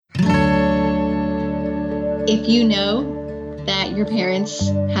If you know that your parents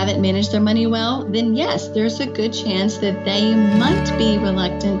haven't managed their money well, then yes, there's a good chance that they might be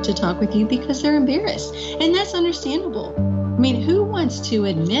reluctant to talk with you because they're embarrassed. And that's understandable. I mean, who wants to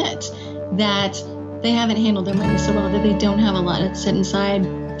admit that they haven't handled their money so well, that they don't have a lot set aside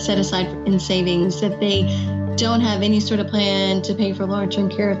in savings, that they don't have any sort of plan to pay for long-term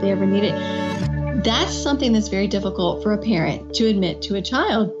care if they ever need it? That's something that's very difficult for a parent to admit to a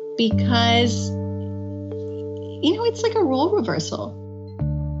child because it's like a role reversal.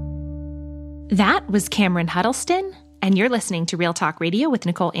 That was Cameron Huddleston, and you're listening to Real Talk Radio with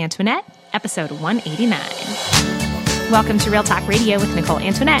Nicole Antoinette, episode 189. Welcome to Real Talk Radio with Nicole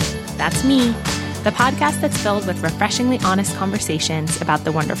Antoinette. That's me, the podcast that's filled with refreshingly honest conversations about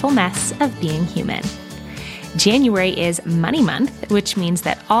the wonderful mess of being human. January is Money Month, which means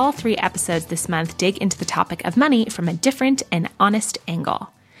that all 3 episodes this month dig into the topic of money from a different and honest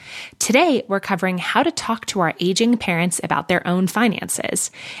angle. Today, we're covering how to talk to our aging parents about their own finances,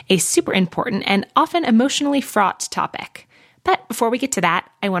 a super important and often emotionally fraught topic. But before we get to that,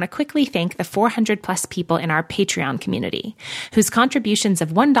 I want to quickly thank the 400 plus people in our Patreon community, whose contributions of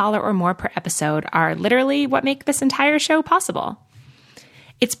 $1 or more per episode are literally what make this entire show possible.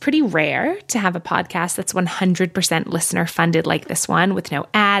 It's pretty rare to have a podcast that's 100% listener funded like this one with no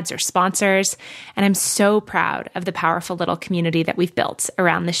ads or sponsors. And I'm so proud of the powerful little community that we've built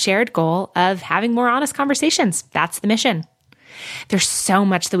around the shared goal of having more honest conversations. That's the mission. There's so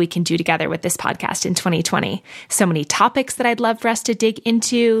much that we can do together with this podcast in 2020. So many topics that I'd love for us to dig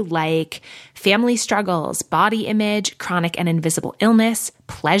into, like family struggles, body image, chronic and invisible illness,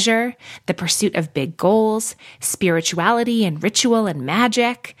 pleasure, the pursuit of big goals, spirituality and ritual and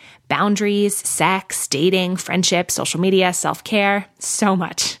magic, boundaries, sex, dating, friendship, social media, self-care, so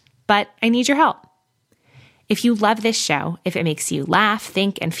much. But I need your help. If you love this show, if it makes you laugh,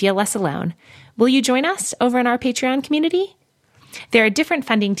 think, and feel less alone, will you join us over in our Patreon community? There are different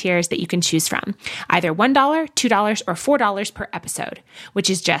funding tiers that you can choose from, either $1, $2, or $4 per episode, which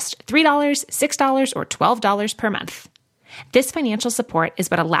is just $3, $6, or $12 per month. This financial support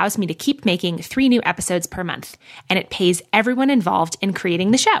is what allows me to keep making 3 new episodes per month, and it pays everyone involved in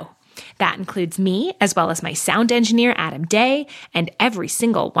creating the show. That includes me, as well as my sound engineer, Adam Day, and every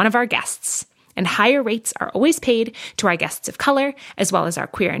single one of our guests. And higher rates are always paid to our guests of color, as well as our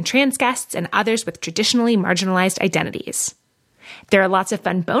queer and trans guests and others with traditionally marginalized identities. There are lots of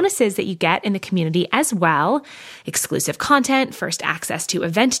fun bonuses that you get in the community as well, exclusive content, first access to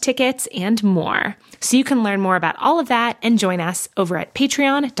event tickets, and more. So you can learn more about all of that and join us over at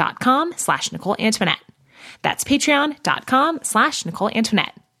patreon.com/Nicole Antoinette. That's patreon.com/Nicole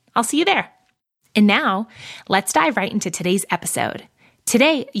Antoinette. I'll see you there. And now, let's dive right into today's episode.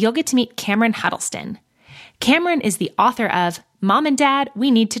 Today, you'll get to meet Cameron Huddleston. Cameron is the author of Mom and Dad, We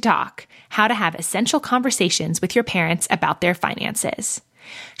Need to Talk: How to Have Essential Conversations with Your Parents About Their Finances.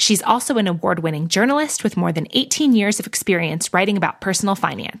 She's also an award-winning journalist with more than 18 years of experience writing about personal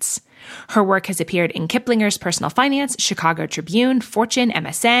finance. Her work has appeared in Kiplinger's Personal Finance, Chicago Tribune, Fortune,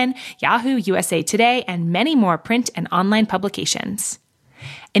 MSN, Yahoo, USA Today, and many more print and online publications.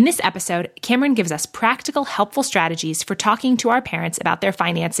 In this episode, Cameron gives us practical, helpful strategies for talking to our parents about their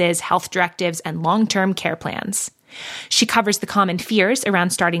finances, health directives, and long-term care plans. She covers the common fears around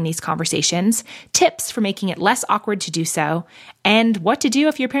starting these conversations, tips for making it less awkward to do so, and what to do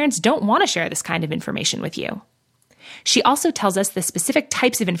if your parents don't want to share this kind of information with you. She also tells us the specific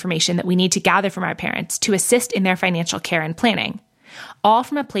types of information that we need to gather from our parents to assist in their financial care and planning, all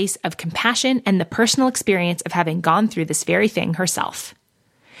from a place of compassion and the personal experience of having gone through this very thing herself.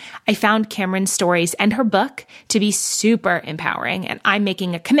 I found Cameron's stories and her book to be super empowering, and I'm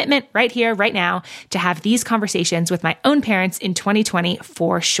making a commitment right here, right now, to have these conversations with my own parents in 2020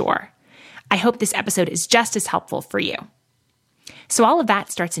 for sure. I hope this episode is just as helpful for you. So all of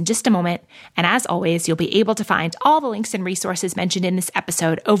that starts in just a moment, and as always, you'll be able to find all the links and resources mentioned in this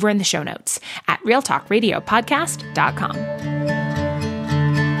episode over in the show notes at realtalkradiopodcast.com.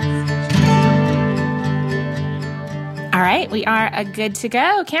 All right, we are good to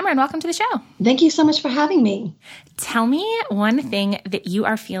go. Cameron, welcome to the show. Thank you so much for having me. Tell me one thing that you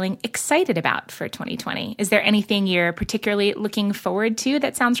are feeling excited about for 2020. Is there anything you're particularly looking forward to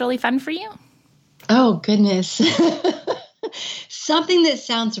that sounds really fun for you? Oh, goodness. Something that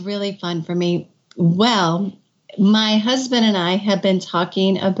sounds really fun for me. Well, my husband and I have been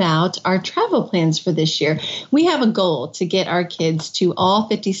talking about our travel plans for this year. We have a goal to get our kids to all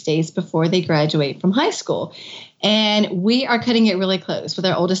 50 states before they graduate from high school. And we are cutting it really close with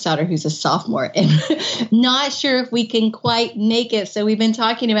our oldest daughter, who's a sophomore, and not sure if we can quite make it. So we've been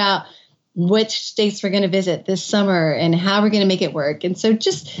talking about which states we're going to visit this summer and how we're going to make it work. And so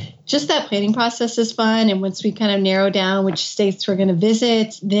just that planning process is fun. And once we kind of narrow down which states we're going to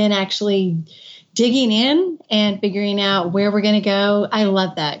visit, then actually digging in and figuring out where we're going to go. I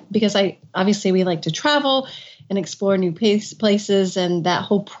love that because obviously we like to travel and explore new places, and that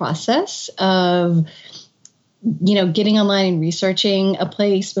whole process of, getting online and researching a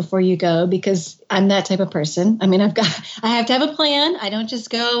place before you go, because I'm that type of person. I mean, I have to have a plan. I don't just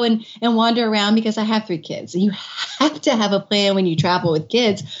go and wander around because I have 3 kids. You have to have a plan when you travel with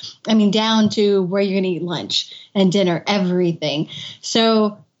kids. I mean, down to where you're going to eat lunch and dinner, everything.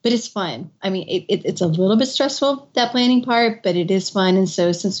 So, but it's fun. I mean, it's a little bit stressful, that planning part, but it is fun. And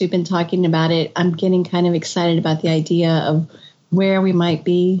so since we've been talking about it, I'm getting kind of excited about the idea of where we might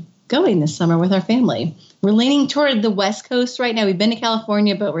be going this summer with our family. We're leaning toward the West Coast right now. We've been to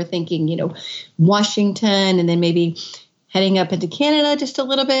California, but we're thinking, Washington, and then maybe heading up into Canada just a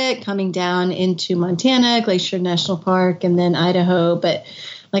little bit, coming down into Montana, Glacier National Park, and then Idaho. But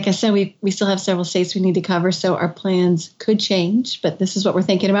like I said, we still have several states we need to cover, so our plans could change, but this is what we're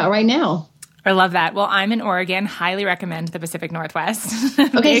thinking about right now. I love that. Well, I'm in Oregon. Highly recommend the Pacific Northwest.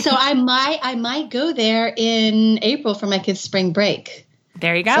 Okay, so I might go there in April for my kids' spring break.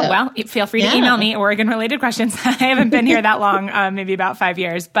 There you go. So, well, feel free to email me Oregon-related questions. I haven't been here that long, maybe about 5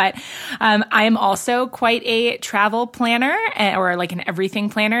 years. But I am also quite a travel planner or like an everything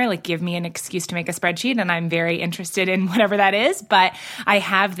planner. Like, give me an excuse to make a spreadsheet, and I'm very interested in whatever that is. But I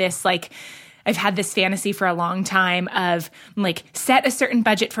have this I've had this fantasy for a long time of like set a certain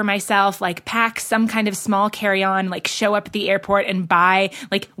budget for myself, like pack some kind of small carry-on, like show up at the airport and buy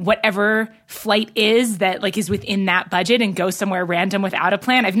like whatever flight is that like is within that budget and go somewhere random without a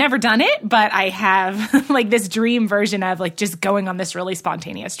plan. I've never done it, but I have like this dream version of like just going on this really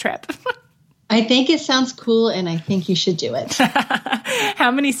spontaneous trip. I think it sounds cool, and I think you should do it.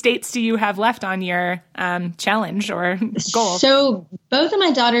 How many states do you have left on your challenge or goal? So both of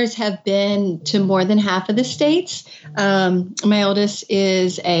my daughters have been to more than half of the states. My oldest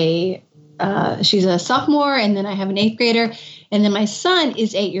is she's a sophomore, and then I have an 8th grader, and then my son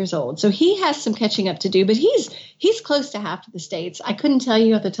is 8 years old. So he has some catching up to do, but he's close to half of the states. I couldn't tell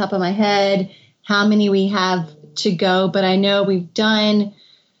you at the top of my head how many we have to go, but I know we've done,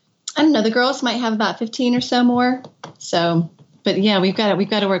 I don't know, the girls might have about 15 or so more. So, but yeah, we've got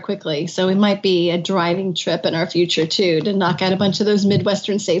to work quickly. So it might be a driving trip in our future too, to knock out a bunch of those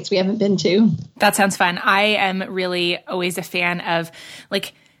Midwestern states we haven't been to. That sounds fun. I am really always a fan of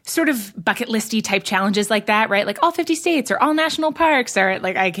like sort of bucket listy type challenges like that, right? Like all 50 states or all national parks, or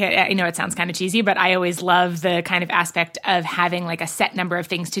like it sounds kind of cheesy, but I always love the kind of aspect of having like a set number of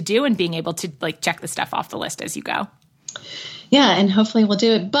things to do and being able to like check the stuff off the list as you go. Yeah, and hopefully we'll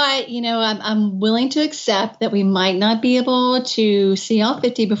do it. But, I'm willing to accept that we might not be able to see all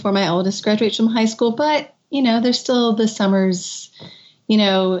 50 before my oldest graduates from high school. But, there's still the summers,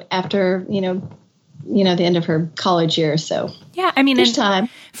 after, the end of her college year. So, yeah, I mean, there's time.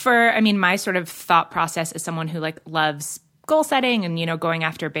 My sort of thought process as someone who like loves goal setting and, going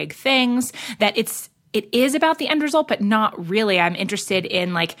after big things, that it is about the end result, but not really. I'm interested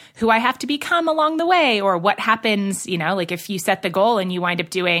in like who I have to become along the way, or what happens, like if you set the goal and you wind up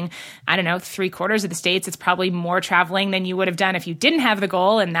doing, 3/4 of the states, it's probably more traveling than you would have done if you didn't have the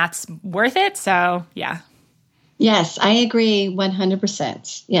goal, and that's worth it. So yeah. Yes, I agree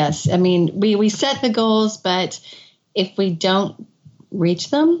 100%. Yes. I mean, we set the goals, but if we don't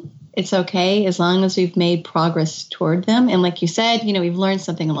reach them, it's okay as long as we've made progress toward them. And like you said, we've learned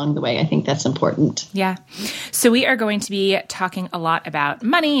something along the way. I think that's important. Yeah. So we are going to be talking a lot about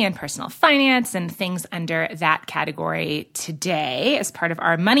money and personal finance and things under that category today as part of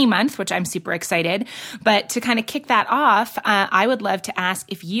our Money Month, which I'm super excited. But to kind of kick that off, I would love to ask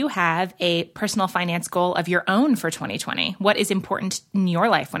if you have a personal finance goal of your own for 2020. What is important in your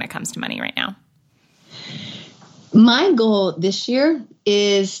life when it comes to money right now? My goal this year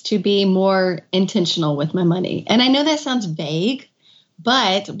is to be more intentional with my money. And I know that sounds vague,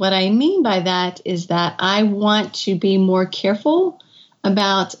 but what I mean by that is that I want to be more careful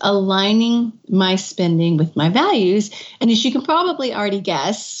about aligning my spending with my values. And as you can probably already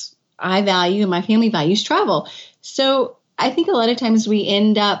guess, I value and my family values travel. So I think a lot of times we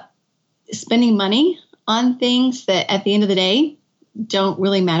end up spending money on things that at the end of the day don't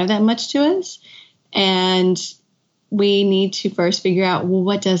really matter that much to us. And we need to first figure out, well,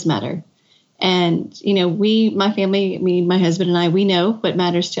 what does matter? And, my family, my husband and I, we know what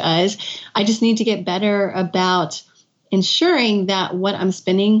matters to us. I just need to get better about ensuring that what I'm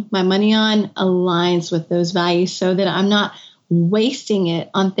spending my money on aligns with those values so that I'm not wasting it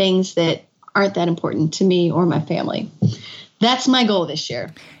on things that aren't that important to me or my family. That's my goal this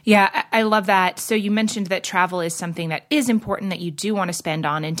year. Yeah, I love that. So you mentioned that travel is something that is important that you do want to spend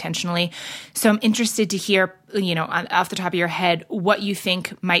on intentionally. So I'm interested to hear, off the top of your head, what you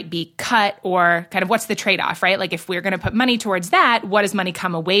think might be cut or kind of what's the trade-off, right? Like if we're going to put money towards that, what does money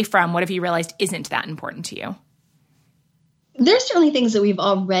come away from? What have you realized isn't that important to you? There's certainly things that we've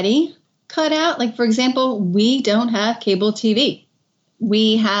already cut out. Like, for example, we don't have cable TV.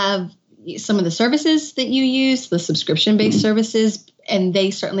 We have some of the services that you use, the subscription-based services, and they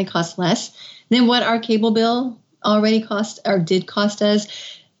certainly cost less than what our cable bill already cost or did cost us.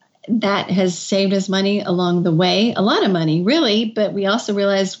 That has saved us money along the way, a lot of money, really, but we also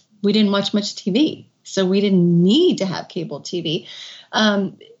realized we didn't watch much TV, so we didn't need to have cable TV.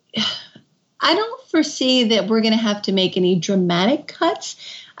 I don't foresee that we're going to have to make any dramatic cuts.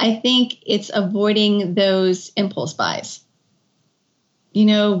 I think it's avoiding those impulse buys.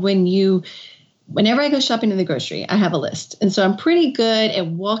 Whenever I go shopping in the grocery, I have a list. And so I'm pretty good at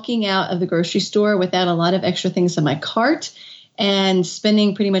walking out of the grocery store without a lot of extra things in my cart and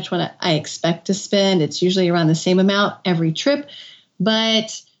spending pretty much what I expect to spend. It's usually around the same amount every trip.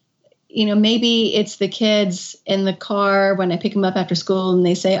 But, maybe it's the kids in the car when I pick them up after school and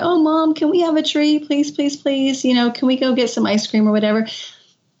they say, "Oh, Mom, can we have a treat? Please, please, please. Can we go get some ice cream or whatever?"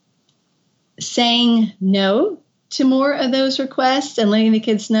 Saying no to more of those requests and letting the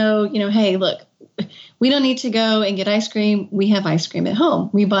kids know, hey, look, we don't need to go and get ice cream. We have ice cream at home.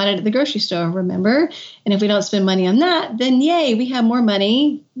 We bought it at the grocery store, remember? And if we don't spend money on that, then yay, we have more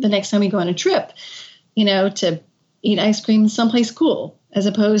money the next time we go on a trip, to eat ice cream someplace cool as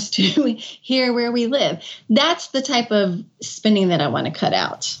opposed to here where we live. That's the type of spending that I want to cut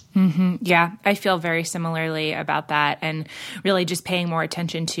out. Mm-hmm. Yeah, I feel very similarly about that, and really just paying more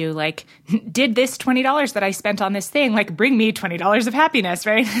attention to did this $20 that I spent on this thing bring me $20 of happiness,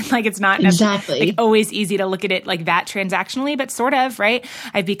 right? It's not necessarily always easy to look at it like that transactionally, but sort of, right?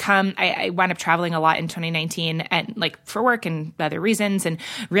 I wound up traveling a lot in 2019 and for work and other reasons, and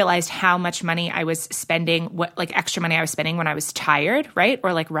realized how much money I was spending, what extra money I was spending when I was tired, right?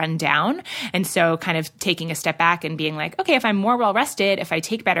 Or run down. And so kind of taking a step back and being okay, if I'm more well rested, if I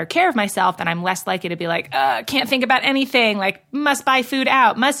take better care of myself, then I'm less likely to be can't think about anything, must buy food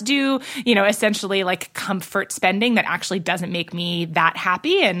out, must do, essentially comfort spending that actually doesn't make me that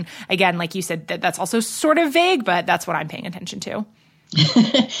happy. And again, like you said, that's also sort of vague, but that's what I'm paying attention to.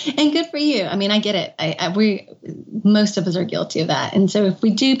 And good for you. I mean, I get it. Most of us are guilty of that. And so if we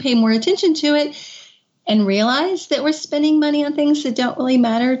do pay more attention to it and realize that we're spending money on things that don't really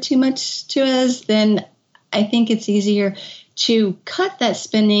matter too much to us, then I think it's easier to cut that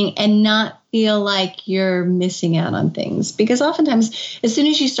spending and not feel like you're missing out on things. Because oftentimes, as soon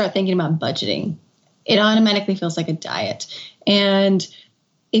as you start thinking about budgeting, it automatically feels like a diet. And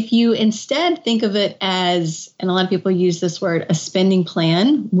if you instead think of it as, and a lot of people use this word, a spending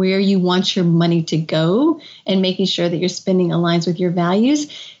plan, where you want your money to go and making sure that your spending aligns with your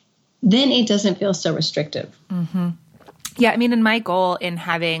values, then it doesn't feel so restrictive. Mm-hmm. Yeah, I mean, and my goal in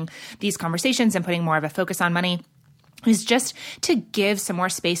having these conversations and putting more of a focus on money is just to give some more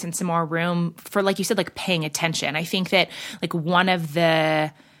space and some more room for, like you said, paying attention. I think that one of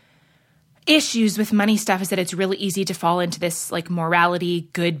the issues with money stuff is that it's really easy to fall into this morality,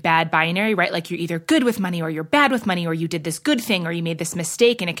 good, bad binary, right? You're either good with money or you're bad with money, or you did this good thing or you made this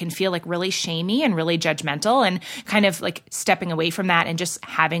mistake, and it can feel really shamey and really judgmental, and kind of stepping away from that and just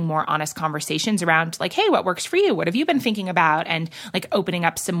having more honest conversations around hey, what works for you? What have you been thinking about? And opening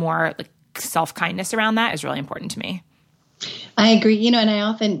up some more self-kindness around that is really important to me. I agree. And I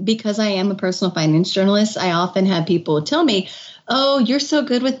often, because I am a personal finance journalist, I often have people tell me, "Oh, you're so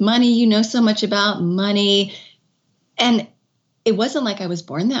good with money. You know so much about money." And it wasn't like I was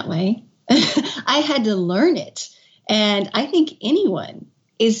born that way. I had to learn it. And I think anyone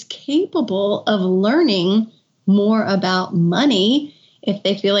is capable of learning more about money if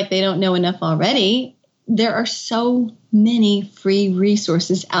they feel like they don't know enough already. There are so many free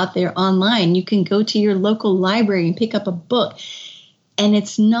resources out there online. You can go to your local library and pick up a book. And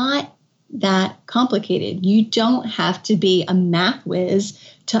it's not that complicated. You don't have to be a math whiz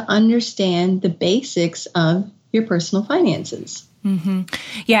to understand the basics of your personal finances. Mm-hmm.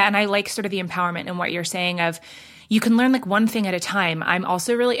 Yeah, and I like sort of the empowerment in what you're saying of you can learn one thing at a time. I'm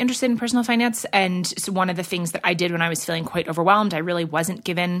also really interested in personal finance. And so one of the things that I did when I was feeling quite overwhelmed, I really wasn't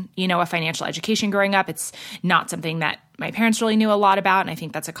given, a financial education growing up. It's not something that my parents really knew a lot about. And I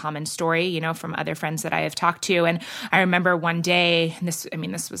think that's a common story, you know, from other friends that I have talked to. And I remember one day, this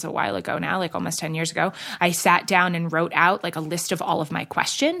was a while ago now, like almost 10 years ago, I sat down and wrote out like a list of all of my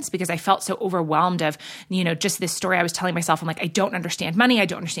questions because I felt so overwhelmed of, you know, just this story I was telling myself. I'm like, I don't understand money. I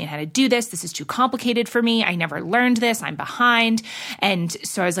don't understand how to do this. This is too complicated for me. I never learned this. I'm behind. And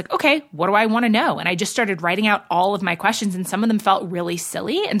so I was like, okay, what do I want to know? And I just started writing out all of my questions, and some of them felt really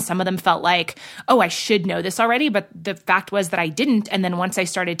silly and some of them felt like, oh, I should know this already. But the fact was that I didn't. And then once I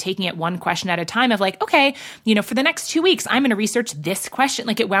started taking it one question at a time of like, okay, you know, for the next 2 weeks, I'm going to research this question.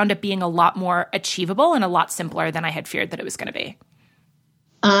 Like it wound up being a lot more achievable and a lot simpler than I had feared that it was going to be.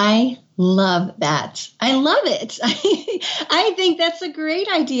 I love that. I love it. I think that's a great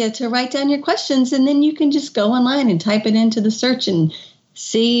idea to write down your questions, and then you can just go online and type it into the search and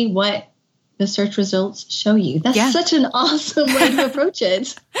see what the search results show you. That's such an awesome way to approach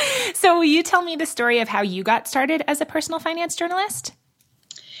it. So will you tell me the story of how you got started as a personal finance journalist?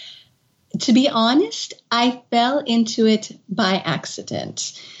 To be honest, I fell into it by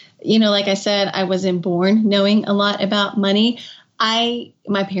accident. You know, like I said, I wasn't born knowing a lot about money.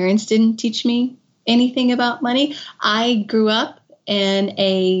 My parents didn't teach me anything about money. I grew up in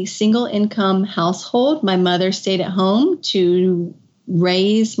a single income household. My mother stayed at home to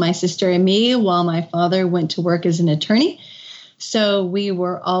raise my sister and me while my father went to work as an attorney. So we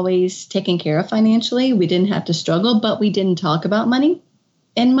were always taken care of financially. We didn't have to struggle, but we didn't talk about money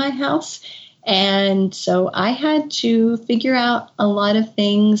in my house. And so I had to figure out a lot of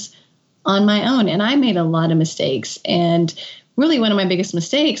things on my own. And I made a lot of mistakes. And really one of my biggest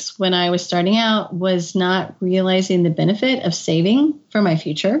mistakes when I was starting out was not realizing the benefit of saving for my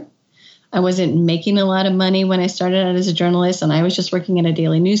future. I wasn't making a lot of money when I started out as a journalist, and I was just working in a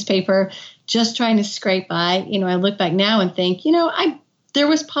daily newspaper, just trying to scrape by. You know, I look back now and think, you know, there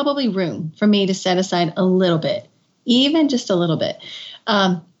was probably room for me to set aside a little bit, even just a little bit.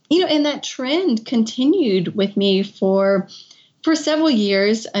 You know, and that trend continued with me for several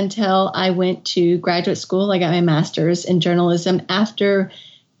years until I went to graduate school. I got my master's in journalism after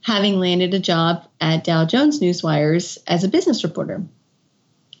having landed a job at Dow Jones Newswires as a business reporter.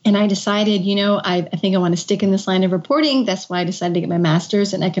 And I decided, you know, I think I want to stick in this line of reporting. That's why I decided to get my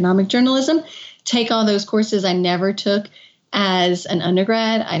master's in economic journalism, take all those courses I never took as an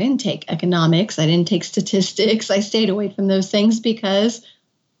undergrad. I didn't take economics. I didn't take statistics. I stayed away from those things because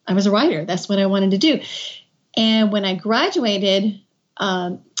I was a writer. That's what I wanted to do. And when I graduated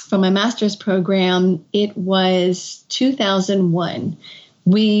from my master's program, it was 2001.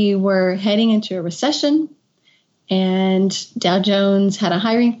 We were heading into a recession, and Dow Jones had a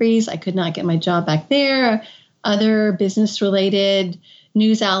hiring freeze. I could not get my job back there. Other business-related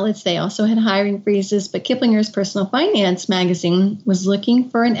news outlets, they also had hiring freezes. But Kiplinger's Personal Finance magazine was looking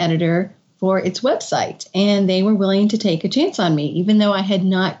for an editor for its website, and they were willing to take a chance on me, even though I had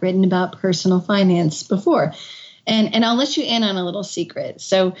not written about personal finance before. And I'll let you in on a little secret.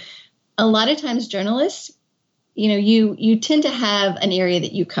 So a lot of times journalists, you know, you tend to have an area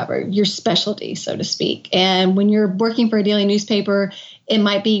that you cover, your specialty, so to speak. And when you're working for a daily newspaper, it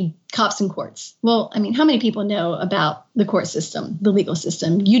might be cops and courts. Well, I mean, how many people know about the court system, the legal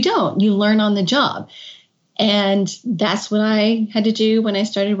system? You don't. You learn on the job. And that's what I had to do when I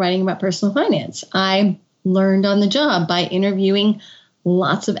started writing about personal finance. I learned on the job by interviewing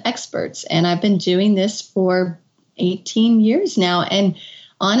lots of experts. And I've been doing this for 18 years now. And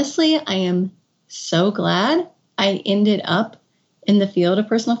honestly, I am so glad I ended up in the field of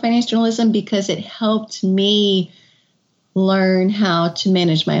personal finance journalism because it helped me learn how to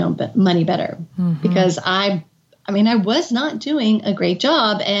manage my own money better. Mm-hmm. Because I was not doing a great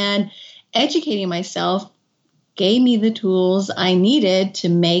job, and educating myself gave me the tools I needed to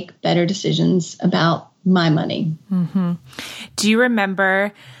make better decisions about my money. Mm-hmm. Do you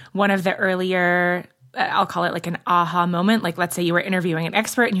remember one of the earlier, I'll call it like an aha moment? Like, let's say you were interviewing an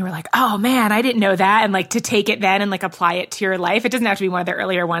expert and you were like, oh man, I didn't know that. And like to take it then and like apply it to your life. It doesn't have to be one of the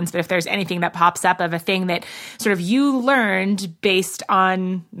earlier ones, but if there's anything that pops up of a thing that sort of you learned based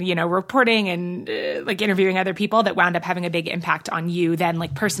on, you know, reporting and like interviewing other people that wound up having a big impact on you then,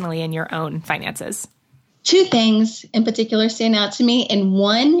 like personally in your own finances. Two things in particular stand out to me. And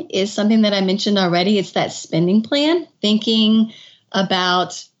one is something that I mentioned already. It's that spending plan, thinking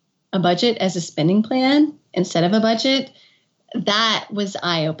about a budget as a spending plan instead of a budget. That was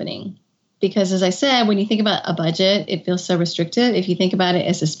eye-opening because, as I said, when you think about a budget, it feels so restrictive. If you think about it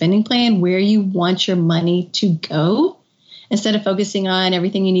as a spending plan, where you want your money to go, instead of focusing on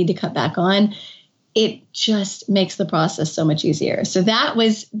everything you need to cut back on, it just makes the process so much easier. So that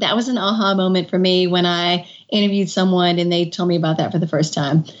was an aha moment for me when I interviewed someone and they told me about that for the first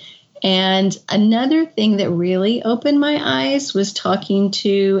time. And another thing that really opened my eyes was talking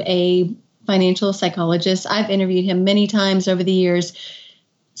to a financial psychologist. I've interviewed him many times over the years.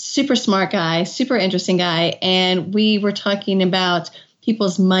 Super smart guy, super interesting guy. And we were talking about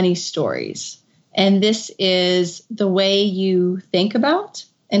people's money stories. And this is the way you think about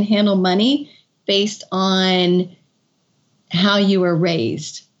and handle money based on how you were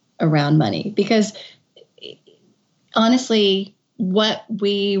raised around money. Because honestly, what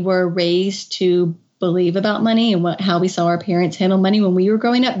we were raised to believe about money and how we saw our parents handle money when we were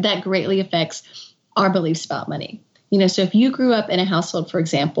growing up, that greatly affects our beliefs about money. So if you grew up in a household, for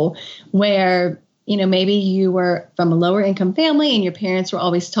example, where, maybe you were from a lower income family and your parents were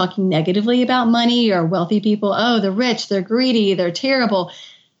always talking negatively about money or wealthy people, oh, they're rich, they're greedy, they're terrible.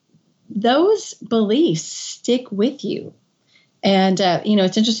 Those beliefs stick with you. And,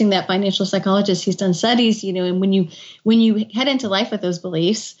 it's interesting that financial psychologist, he's done studies, and when you head into life with those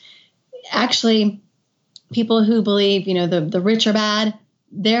beliefs, actually people who believe, the rich are bad,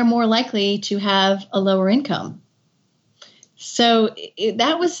 they're more likely to have a lower income. So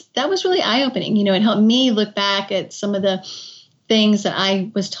that was really eye-opening. It helped me look back at some of the things that I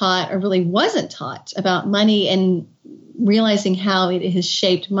was taught or really wasn't taught about money and realizing how it has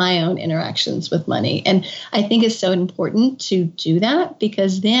shaped my own interactions with money. And I think it's so important to do that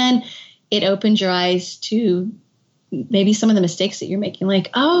because then it opens your eyes to maybe some of the mistakes that you're making.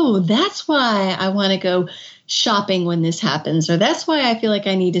 Like, oh, that's why I want to go shopping when this happens, or that's why I feel like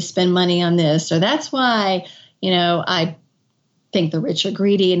I need to spend money on this, or that's why, I think the rich are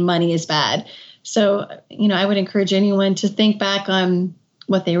greedy and money is bad. So, I would encourage anyone to think back on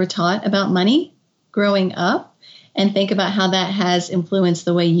what they were taught about money growing up and think about how that has influenced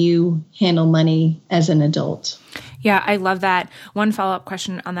the way you handle money as an adult. Yeah, I love that. One follow-up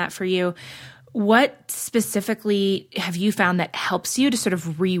question on that for you. What specifically have you found that helps you to sort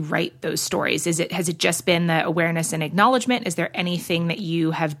of rewrite those stories? Has it just been the awareness and acknowledgement? Is there anything that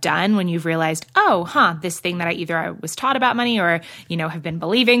you have done when you've realized, this thing that I was taught about money or, have been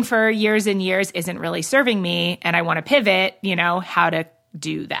believing for years and years isn't really serving me and I want to pivot, how to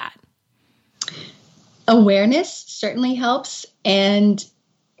do that? Awareness certainly helps. And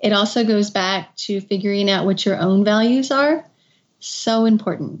it also goes back to figuring out what your own values are. So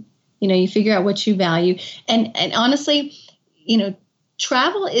important. You figure out what you value. And honestly,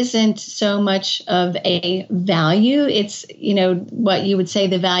 travel isn't so much of a value. It's, what you would say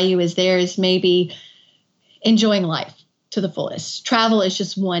the value is there is maybe enjoying life to the fullest. Travel is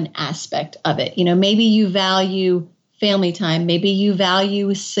just one aspect of it. Maybe you value family time. Maybe you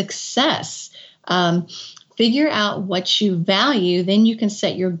value success. Figure out what you value. Then you can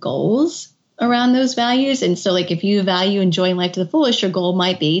set your goals around those values. And so if you value enjoying life to the fullest, your goal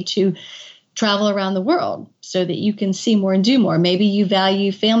might be to travel around the world so that you can see more and do more. Maybe you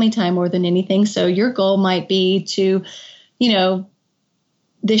value family time more than anything. So your goal might be to,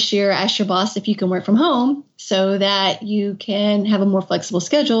 this year ask your boss if you can work from home so that you can have a more flexible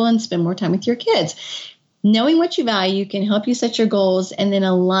schedule and spend more time with your kids. Knowing what you value can help you set your goals and then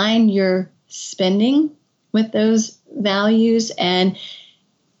align your spending with those values and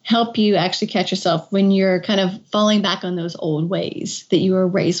help you actually catch yourself when you're kind of falling back on those old ways that you were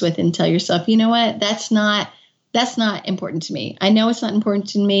raised with and tell yourself, you know what, that's not important to me. I know it's not important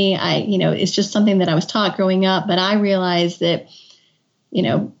to me. It's just something that I was taught growing up, but I realized that,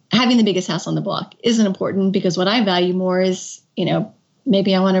 having the biggest house on the block isn't important because what I value more is,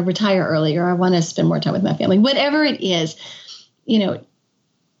 maybe I want to retire early or I want to spend more time with my family, whatever it is,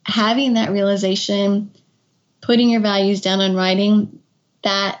 having that realization, putting your values down on writing,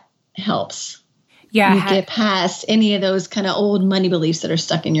 that helps. Yeah. You get past any of those kind of old money beliefs that are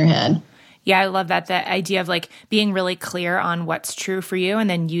stuck in your head. Yeah, I love that. The idea of being really clear on what's true for you and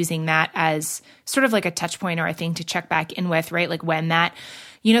then using that as sort of like a touch point or a thing to check back in with, right? When that,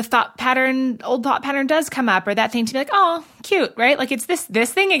 old thought pattern does come up or that thing to be oh, cute, right? It's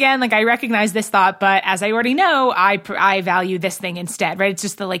this thing again. I recognize this thought, but as I already know, I value this thing instead, right? It's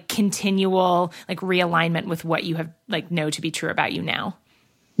just the continual realignment with what you have know to be true about you now.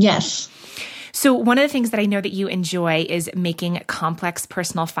 Yes. So one of the things that I know that you enjoy is making complex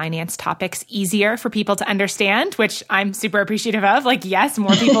personal finance topics easier for people to understand, which I'm super appreciative of. Yes,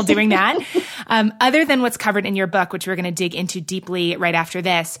 more people doing that. Other than what's covered in your book, which we're going to dig into deeply right after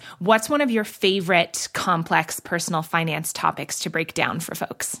this, what's one of your favorite complex personal finance topics to break down for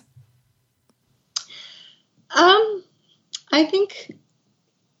folks? I think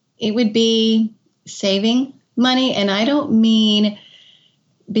it would be saving money. And I don't mean,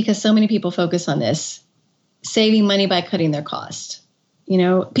 because so many people focus on this, saving money by cutting their cost.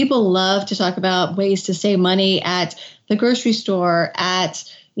 People love to talk about ways to save money at the grocery store,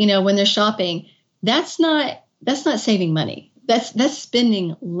 when they're shopping. That's not saving money. That's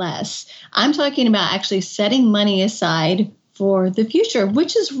spending less. I'm talking about actually setting money aside for the future,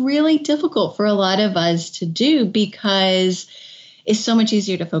 which is really difficult for a lot of us to do because it's so much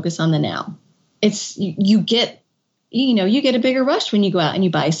easier to focus on the now. You get a bigger rush when you go out and you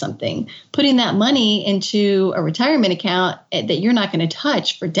buy something. Putting that money into a retirement account that you're not going to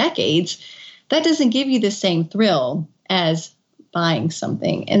touch for decades, that doesn't give you the same thrill as buying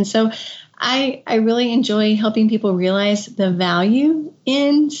something. And so I really enjoy helping people realize the value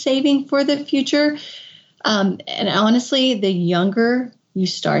in saving for the future. And honestly, the younger you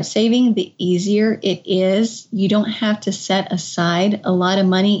start saving, the easier it is. You don't have to set aside a lot of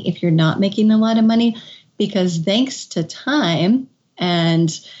money if you're not making a lot of money, because thanks to time and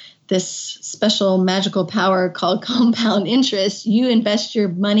this special magical power called compound interest, you invest your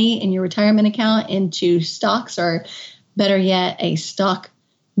money in your retirement account into stocks, or better yet, a stock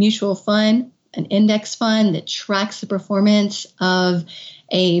mutual fund, an index fund that tracks the performance of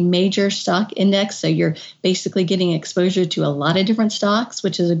a major stock index. So you're basically getting exposure to a lot of different stocks,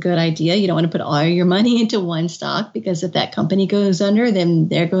 which is a good idea. You don't want to put all your money into one stock, because if that company goes under, then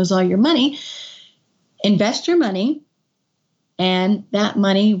there goes all your money. Invest your money, and that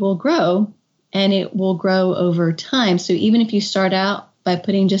money will grow, and it will grow over time. So even if you start out by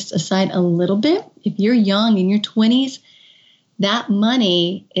putting just aside a little bit, if you're young in your 20s, that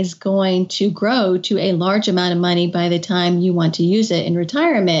money is going to grow to a large amount of money by the time you want to use it in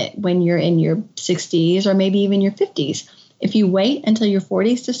retirement when you're in your 60s or maybe even your 50s. If you wait until your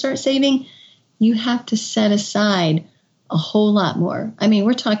 40s to start saving, you have to set aside a whole lot more. I mean,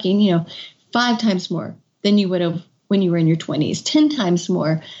 we're talking, 5 times more than you would have when you were in your 20s, 10 times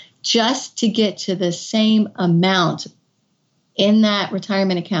more, just to get to the same amount in that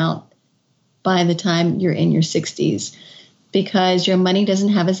retirement account by the time you're in your 60s, because your money doesn't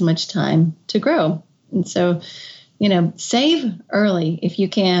have as much time to grow. And so, save early if you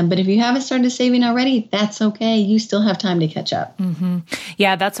can. But if you haven't started saving already, that's okay. You still have time to catch up. Mm-hmm.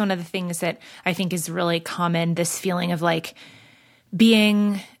 Yeah, that's one of the things that I think is really common, this feeling of like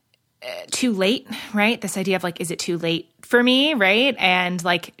being too late, right? This idea of like, is it too late for me, right? And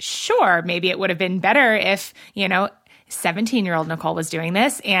like, sure, maybe it would have been better if, 17-year-old Nicole was doing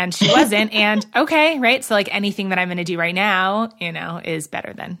this and she wasn't. And okay, right? So like anything that I'm going to do right now, is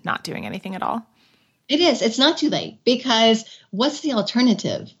better than not doing anything at all. It is. It's not too late, because what's the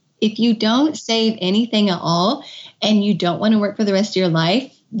alternative? If you don't save anything at all and you don't want to work for the rest of your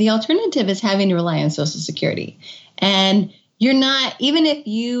life, the alternative is having to rely on Social Security. And you're not, even if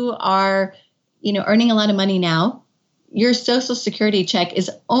you are, earning a lot of money now, your Social Security check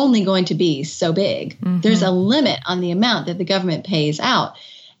is only going to be so big. Mm-hmm. There's a limit on the amount that the government pays out.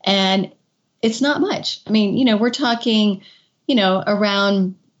 And it's not much. I mean, we're talking,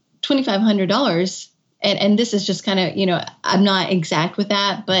 around $2,500. And this is just kind of, I'm not exact with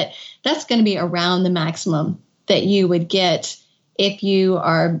that, but that's going to be around the maximum that you would get if you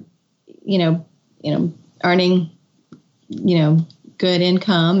are, earning, good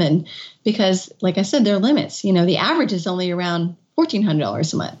income. And because, like I said, there are limits. The average is only around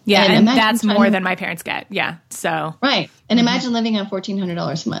 $1,400 a month. Yeah, and that's more than my parents get. Yeah, so right. And imagine living on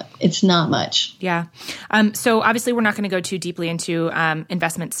 $1,400 a month. It's not much. Yeah. So obviously, we're not going to go too deeply into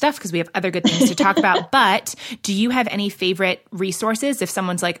investment stuff because we have other good things to talk about. But do you have any favorite resources? If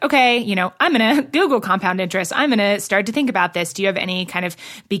someone's like, okay, I'm going to Google compound interest, I'm going to start to think about this. Do you have any kind of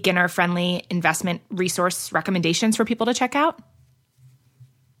beginner-friendly investment resource recommendations for people to check out?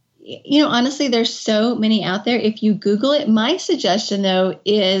 Honestly, there's so many out there. If you Google it, my suggestion, though,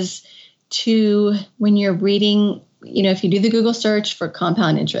 is when you're reading, if you do the Google search for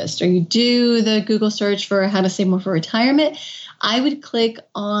compound interest, or you do the Google search for how to save more for retirement, I would click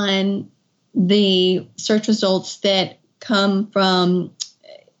on the search results that come from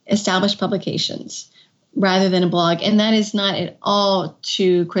established publications rather than a blog. And that is not at all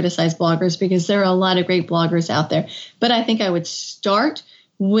to criticize bloggers, because there are a lot of great bloggers out there. But I think I would start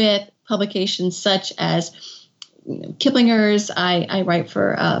with publications such as Kiplinger's. I write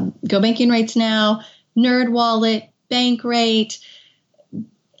for Go Banking Rates Now, NerdWallet, Bankrate.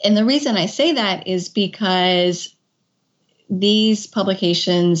 And the reason I say that is because these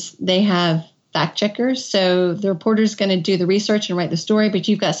publications, they have fact checkers. So the reporter's going to do the research and write the story, but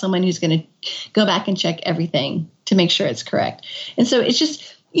you've got someone who's going to go back and check everything to make sure it's correct. And so it's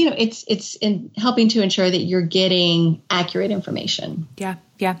just, it's in helping to ensure that you're getting accurate information. Yeah.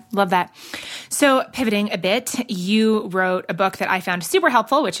 Yeah. Love that. So pivoting a bit, you wrote a book that I found super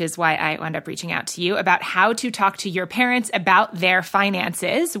helpful, which is why I wound up reaching out to you, about how to talk to your parents about their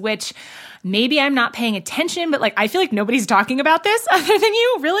finances, which maybe I'm not paying attention, but I feel like nobody's talking about this other than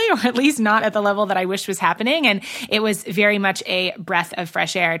you, really, or at least not at the level that I wish was happening. And it was very much a breath of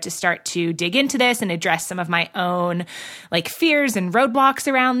fresh air to start to dig into this and address some of my own fears and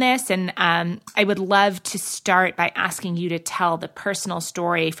roadblocks around this. And I would love to start by asking you to tell the personal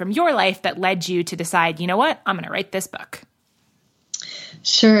story from your life that led you to decide, you know what, I'm going to write this book.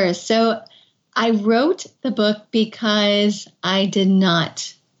 Sure. So I wrote the book because I did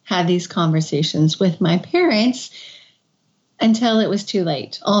not have these conversations with my parents until it was too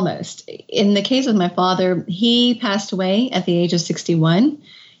late, almost. In the case of my father, he passed away at the age of 61.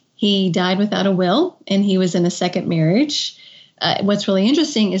 He died without a will, and he was in a second marriage. What's really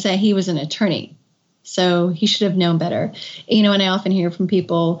interesting is that he was an attorney, so he should have known better. And I often hear from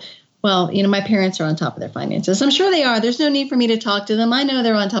people, well, my parents are on top of their finances. I'm sure they are. There's no need for me to talk to them. I know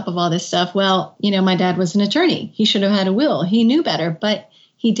they're on top of all this stuff. Well, my dad was an attorney. He should have had a will. He knew better, but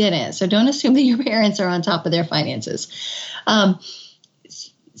he didn't. So don't assume that your parents are on top of their finances.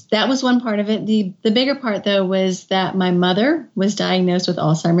 That was one part of it. The bigger part, though, was that my mother was diagnosed with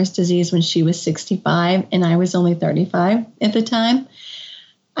Alzheimer's disease when she was 65, and I was only 35 at the time.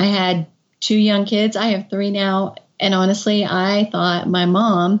 I had 2 young kids. I have 3 now. And honestly, I thought my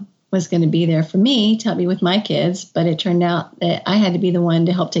mom was going to be there for me to help me with my kids, but it turned out that I had to be the one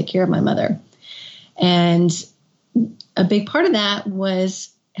to help take care of my mother. And a big part of that was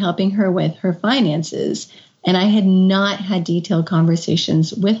helping her with her finances. And I had not had detailed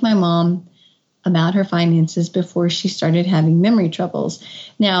conversations with my mom about her finances before she started having memory troubles.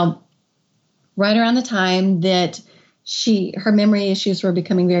 Now, right around the time that her memory issues were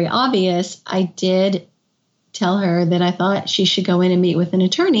becoming very obvious, I did tell her that I thought she should go in and meet with an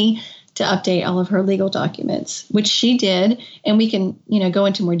attorney to update all of her legal documents, which she did. And we can, go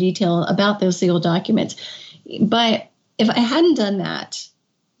into more detail about those legal documents. But if I hadn't done that,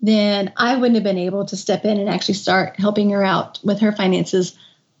 then I wouldn't have been able to step in and actually start helping her out with her finances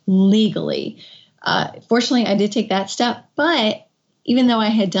legally. Fortunately, I did take that step. But even though I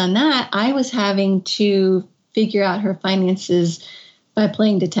had done that, I was having to figure out her finances by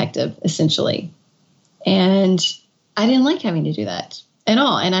playing detective, essentially. And I didn't like having to do that at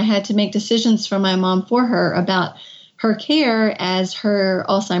all. And I had to make decisions for my mom for her about her care as her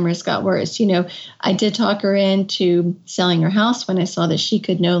Alzheimer's got worse. I did talk her into selling her house when I saw that she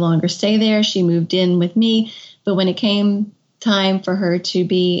could no longer stay there. She moved in with me. But when it came time for her to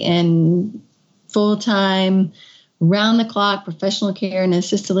be in full-time, round-the-clock professional care in an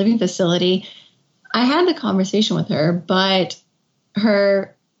assisted living facility, I had the conversation with her, but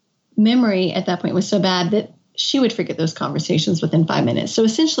her memory at that point was so bad that she would forget those conversations within 5 minutes. So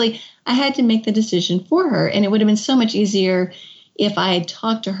essentially, I had to make the decision for her. And it would have been so much easier if I had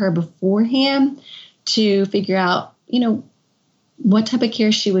talked to her beforehand to figure out, what type of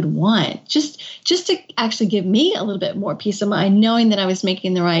care she would want, just to actually give me a little bit more peace of mind, knowing that I was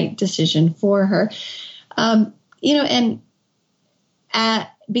making the right decision for her.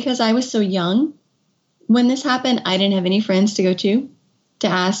 Because I was so young when this happened, I didn't have any friends to go to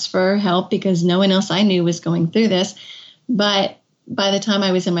ask for help because no one else I knew was going through this. But by the time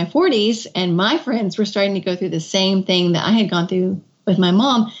I was in my 40s and my friends were starting to go through the same thing that I had gone through with my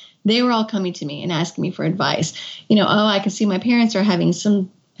mom, they were all coming to me and asking me for advice. I can see my parents are having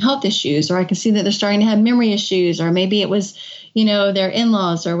some health issues, or I can see that they're starting to have memory issues, or maybe it was, their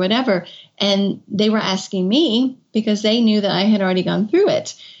in-laws or whatever. And they were asking me because they knew that I had already gone through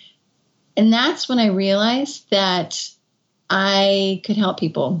it. And that's when I realized that I could help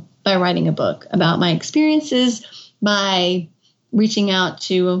people by writing a book about my experiences, by reaching out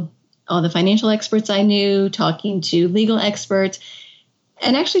to all the financial experts I knew, talking to legal experts,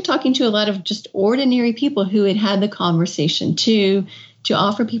 and actually talking to a lot of just ordinary people who had had the conversation to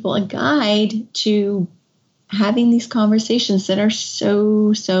offer people a guide to having these conversations that are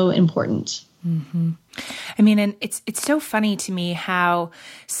so, so important. Mm-hmm. I mean, and it's so funny to me how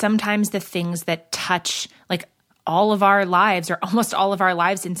sometimes the things that touch all of our lives, or almost all of our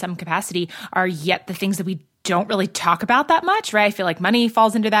lives in some capacity, are yet the things that we don't really talk about that much, right? I feel like money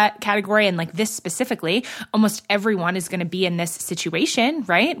falls into that category. And this specifically, almost everyone is going to be in this situation,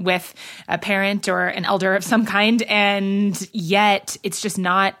 right? With a parent or an elder of some kind. And yet it's just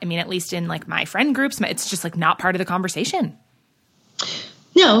not, at least in my friend groups, it's just not part of the conversation.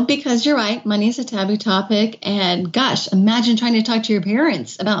 No, because you're right. Money is a taboo topic. And gosh, imagine trying to talk to your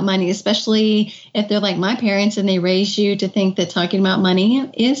parents about money, especially if they're like my parents and they raise you to think that talking about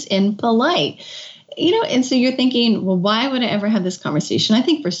money is impolite. And so you're thinking, well, why would I ever have this conversation? I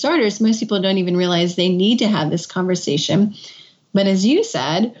think for starters, most people don't even realize they need to have this conversation. But as you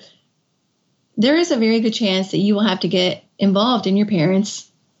said, there is a very good chance that you will have to get involved in your parents'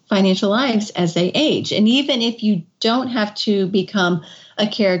 financial lives as they age. And even if you don't have to become a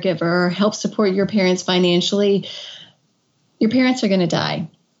caregiver or help support your parents financially, your parents are going to die.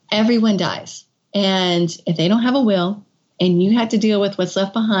 Everyone dies. And if they don't have a will and you have to deal with what's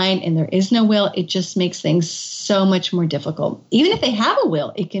left behind and there is no will, it just makes things so much more difficult. Even if they have a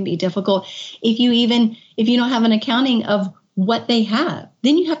will, it can be difficult if you don't have an accounting of what they have.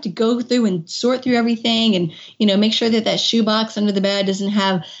 Then you have to go through and sort through everything and, make sure that shoebox under the bed doesn't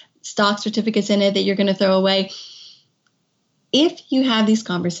have stock certificates in it that you're going to throw away. If you have these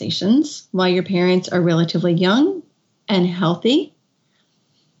conversations while your parents are relatively young and healthy,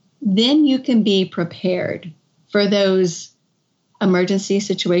 then you can be prepared for those emergency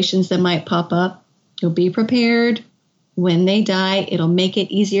situations that might pop up. You'll be prepared when they die. It'll make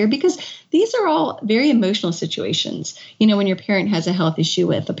it easier because these are all very emotional situations. When your parent has a health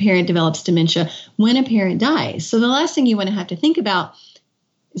issue, if a parent develops dementia, when a parent dies. So the last thing you want to have to think about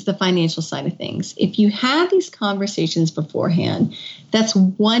is the financial side of things. If you have these conversations beforehand, that's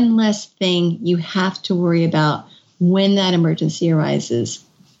one less thing you have to worry about when that emergency arises.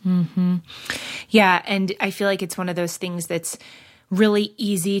 Mm-hmm. Yeah. And I feel like it's one of those things that's really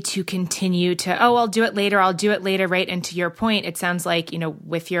easy to continue to, I'll do it later, right? And to your point, it sounds like,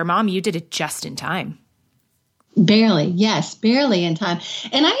 with your mom, you did it just in time. Barely. Yes, barely in time.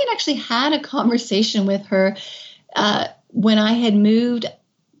 And I had actually had a conversation with her when I had moved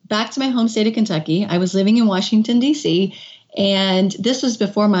back to my home state of Kentucky. I was living in Washington, D.C., and this was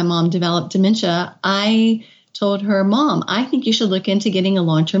before my mom developed dementia. I told her, Mom, I think you should look into getting a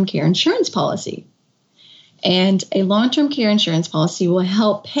long-term care insurance policy. And a long-term care insurance policy will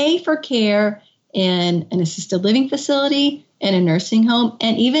help pay for care in an assisted living facility, in a nursing home,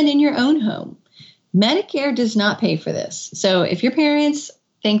 and even in your own home. Medicare does not pay for this. So if your parents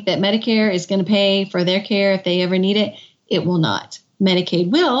think that Medicare is going to pay for their care if they ever need it, it will not.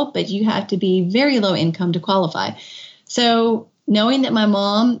 Medicaid will, but you have to be very low income to qualify. So knowing that my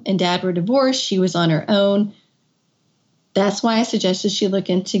mom and dad were divorced, she was on her own. That's why I suggested she look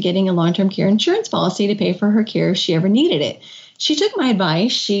into getting a long-term care insurance policy to pay for her care if she ever needed it. She took my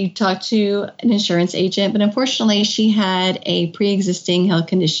advice. She talked to an insurance agent, but unfortunately she had a pre-existing health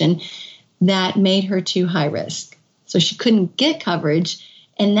condition that made her too high risk. So she couldn't get coverage.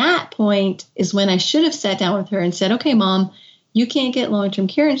 And that point is when I should have sat down with her and said, okay, Mom, you can't get long-term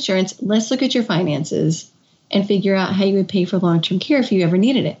care insurance. Let's look at your finances and figure out how you would pay for long-term care if you ever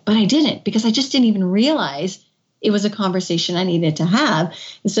needed it. But I didn't, because I just didn't even realize it was a conversation I needed to have.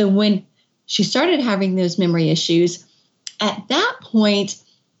 And so when she started having those memory issues, at that point,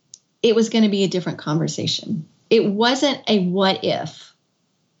 it was going to be a different conversation. It wasn't a what if.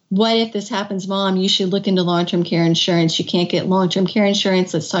 What if this happens, Mom? You should look into long-term care insurance. You can't get long-term care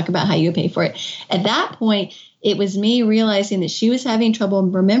insurance. Let's talk about how you pay for it. At that point, it was me realizing that she was having trouble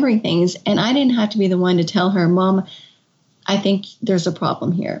remembering things, and I didn't have to be the one to tell her, Mom, I think there's a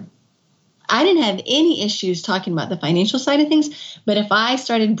problem here. I didn't have any issues talking about the financial side of things, but if I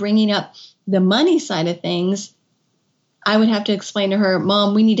started bringing up the money side of things, I would have to explain to her,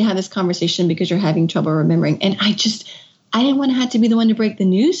 Mom, we need to have this conversation because you're having trouble remembering. And I didn't want to have to be the one to break the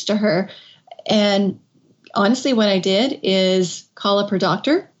news to her. And honestly, what I did is call up her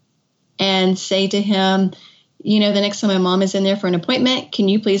doctor and say to him, the next time my mom is in there for an appointment, can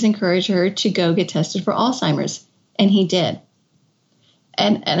you please encourage her to go get tested for Alzheimer's? And he did.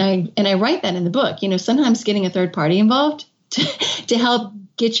 And I write that in the book. Sometimes getting a third party involved to help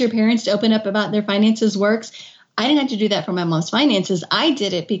get your parents to open up about their finances works. I didn't have to do that for my mom's finances. I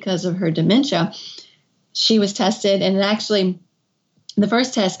did it because of her dementia. She was tested, and actually the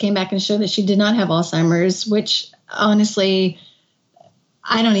first test came back and showed that she did not have Alzheimer's, which honestly,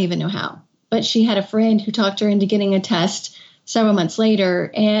 I don't even know how. But she had a friend who talked her into getting a test several months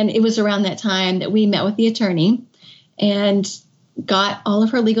later. And it was around that time that we met with the attorney and got all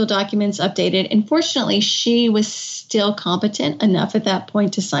of her legal documents updated. And fortunately, she was still competent enough at that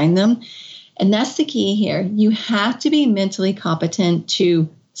point to sign them. And that's the key here. You have to be mentally competent to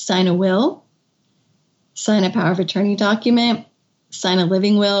sign a will, sign a power of attorney document, sign a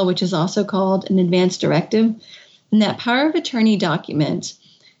living will, which is also called an advance directive. And that power of attorney document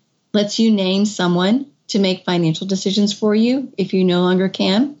lets you name someone to make financial decisions for you if you no longer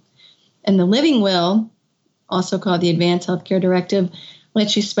can. And the living will, also called the advance healthcare directive,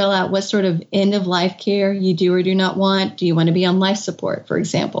 lets you spell out what sort of end of life care you do or do not want. Do you want to be on life support, for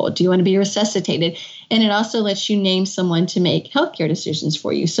example? Do you want to be resuscitated? And it also lets you name someone to make healthcare decisions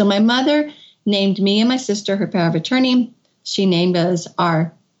for you. So my mother named me and my sister her power of attorney. She named us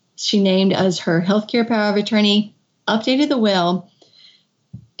her healthcare power of attorney, updated the will.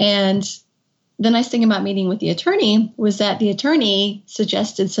 And the nice thing about meeting with the attorney was that the attorney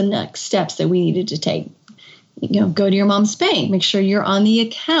suggested some next steps that we needed to take. Go to your mom's bank, make sure you're on the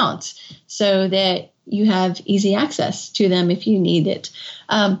account so that you have easy access to them if you need it.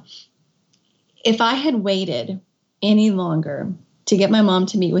 If I had waited any longer to get my mom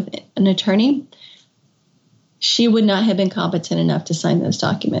to meet with an attorney, she would not have been competent enough to sign those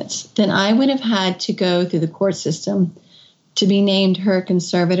documents. Then I would have had to go through the court system to be named her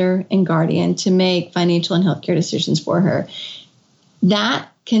conservator and guardian to make financial and healthcare decisions for her. That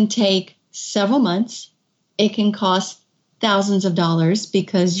can take several months. It can cost thousands of dollars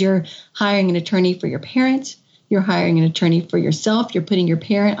because you're hiring an attorney for your parent. You're hiring an attorney for yourself. You're putting your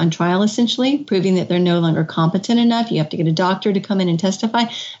parent on trial, essentially, proving that they're no longer competent enough. You have to get a doctor to come in and testify.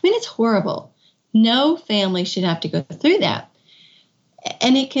 I mean, it's horrible. No family should have to go through that.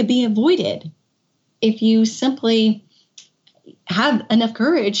 And it could be avoided if you simply have enough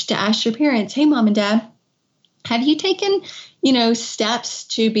courage to ask your parents, hey, mom and dad, have you taken, steps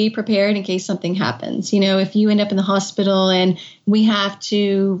to be prepared in case something happens? If you end up in the hospital and we have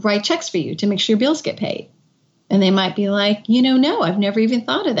to write checks for you to make sure your bills get paid. And they might be like, no, I've never even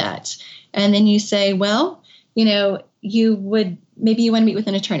thought of that. And then you say, well, maybe you want to meet with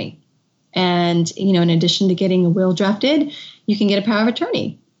an attorney. And, in addition to getting a will drafted, you can get a power of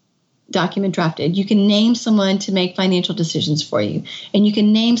attorney document drafted. You can name someone to make financial decisions for you. And you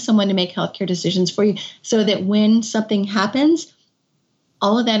can name someone to make healthcare decisions for you so that when something happens,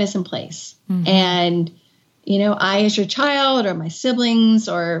 all of that is in place. Mm-hmm. And, I, as your child or my siblings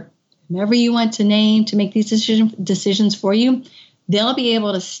or whomever you want to name to make these decisions for you, they'll be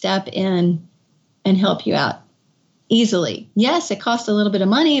able to step in and help you out easily. Yes, it costs a little bit of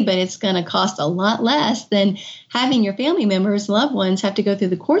money, but it's going to cost a lot less than having your family members, loved ones, have to go through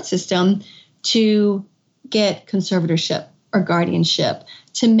the court system to get conservatorship or guardianship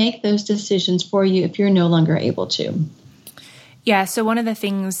to make those decisions for you if you're no longer able to. Yeah. So one of the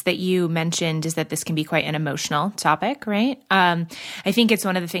things that you mentioned is that this can be quite an emotional topic, right? I think it's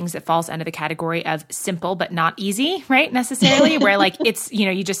one of the things that falls under the category of simple but not easy, right? Necessarily, where it's,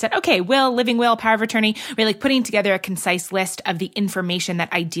 you just said, okay, will, living will, power of attorney, right? Putting together a concise list of the information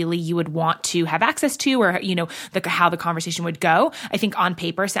that ideally you would want to have access to, or, how the conversation would go. I think on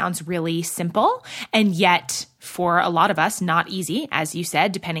paper sounds really simple, and yet for a lot of us, not easy, as you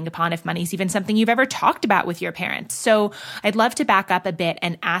said, depending upon if money is even something you've ever talked about with your parents. So I'd love to back up a bit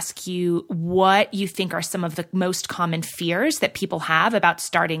and ask you what you think are some of the most common fears that people have about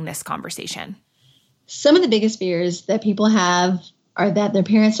starting this conversation. Some of the biggest fears that people have are that their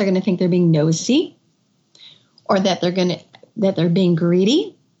parents are going to think they're being nosy, or that they're being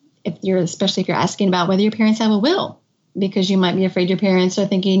greedy. Especially if you're asking about whether your parents have a will. Because you might be afraid your parents are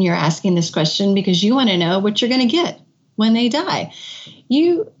thinking you're asking this question because you want to know what you're going to get when they die.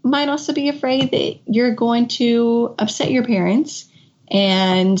 You might also be afraid that you're going to upset your parents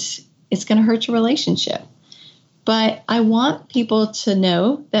and it's going to hurt your relationship. But I want people to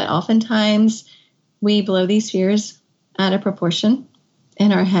know that oftentimes we blow these fears out of proportion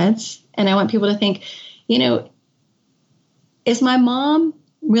in our heads. And I want people to think, is my mom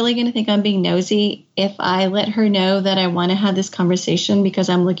really going to think I'm being nosy if I let her know that I want to have this conversation because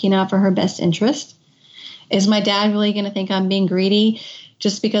I'm looking out for her best interest? Is my dad really going to think I'm being greedy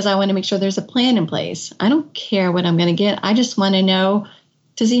just because I want to make sure there's a plan in place? I don't care what I'm going to get. I just want to know,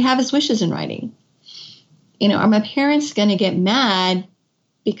 does he have his wishes in writing? Are my parents going to get mad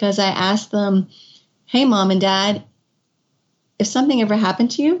because I asked them, hey, mom and dad, if something ever happened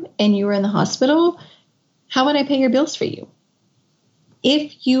to you and you were in the hospital, how would I pay your bills for you?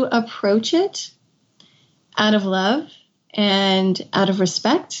 If you approach it out of love and out of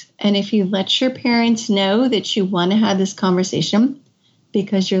respect, and if you let your parents know that you want to have this conversation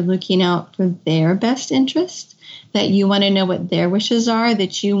because you're looking out for their best interest, that you want to know what their wishes are,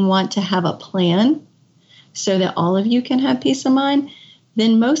 that you want to have a plan so that all of you can have peace of mind,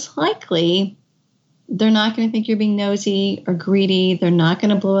 then most likely they're not going to think you're being nosy or greedy. They're not going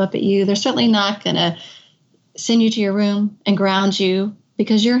to blow up at you. They're certainly not going to send you to your room and ground you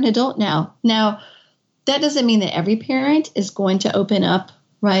because you're an adult now. Now, that doesn't mean that every parent is going to open up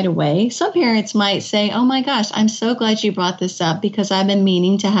right away. Some parents might say, oh my gosh, I'm so glad you brought this up because I've been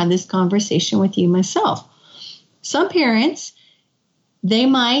meaning to have this conversation with you myself. Some parents they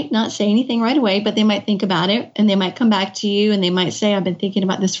might not say anything right away, but they might think about it and they might come back to you and they might say, I've been thinking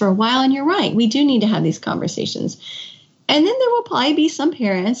about this for a while. And you're right. We do need to have these conversations. And then there will probably be some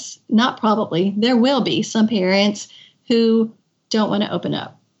parents, not probably, there will be some parents who don't want to open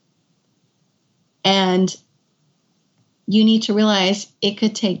up. And you need to realize it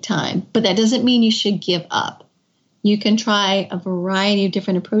could take time, but that doesn't mean you should give up. You can try a variety of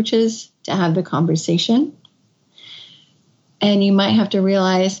different approaches to have the conversation. And you might have to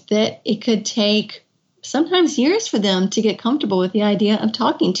realize that it could take sometimes years for them to get comfortable with the idea of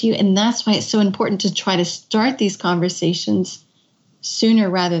talking to you. And that's why it's so important to try to start these conversations sooner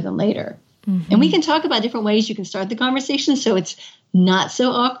rather than later. Mm-hmm. And we can talk about different ways you can start the conversation so it's not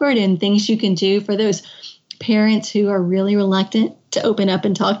so awkward, and things you can do for those parents who are really reluctant to open up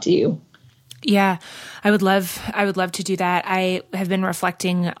and talk to you. Yeah, I would love to do that. I have been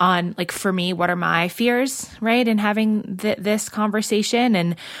reflecting on, like, for me, what are my fears, right, in having this conversation?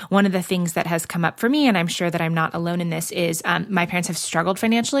 And one of the things that has come up for me, and I'm sure that I'm not alone in this, is my parents have struggled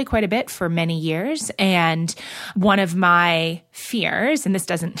financially quite a bit for many years. And one of my fears, and this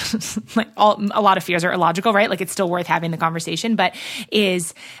doesn't, like, a lot of fears are illogical, right? Like, it's still worth having the conversation, but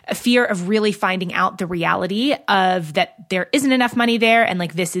is a fear of really finding out the reality of that there isn't enough money there. And,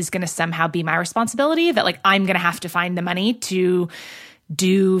 like, this is going to somehow be my responsibility, that, like, I'm going to have to find the money to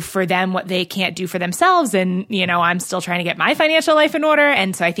do for them what they can't do for themselves. And, you know, I'm still trying to get my financial life in order.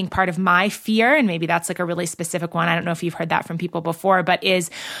 And so I think part of my fear, and maybe that's like a really specific one, I don't know if you've heard that from people before, but is,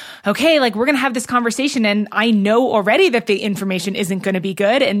 okay, like, we're going to have this conversation and I know already that the information isn't going to be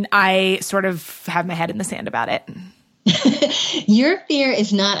good. And I sort of have my head in the sand about it. Your fear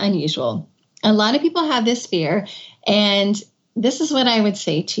is not unusual. A lot of people have this fear. And this is what I would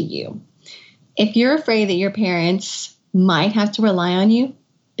say to you. If you're afraid that your parents might have to rely on you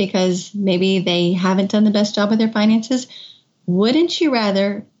because maybe they haven't done the best job with their finances, wouldn't you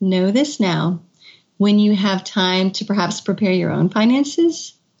rather know this now when you have time to perhaps prepare your own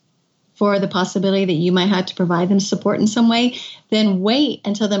finances for the possibility that you might have to provide them support in some way, than wait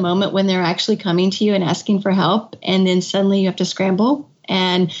until the moment when they're actually coming to you and asking for help, and then suddenly you have to scramble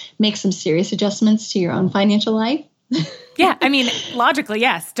and make some serious adjustments to your own financial life? Yeah, I mean, logically,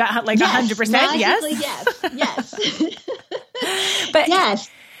 yes. Like, yes, 100%, yes. But yes.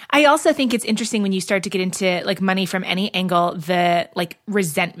 I also think it's interesting when you start to get into, like, money from any angle, the, like,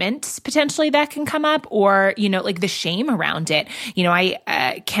 resentment potentially that can come up, or, you know, like, the shame around it. You know,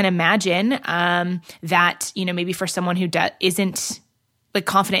 I can imagine that, you know, maybe for someone who isn't, like,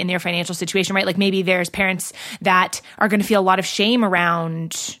 confident in their financial situation, right? Like, maybe there's parents that are going to feel a lot of shame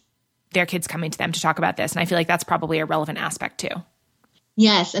around their kids coming to them to talk about this. And I feel like that's probably a relevant aspect too.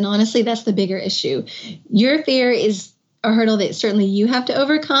 Yes. And honestly, that's the bigger issue. Your fear is a hurdle that certainly you have to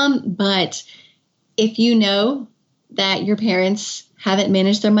overcome. But if you know that your parents haven't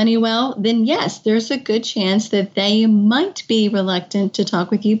managed their money well, then yes, there's a good chance that they might be reluctant to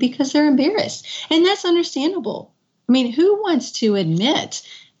talk with you because they're embarrassed. And that's understandable. I mean, who wants to admit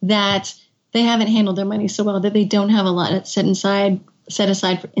that they haven't handled their money so well, that they don't have a lot set aside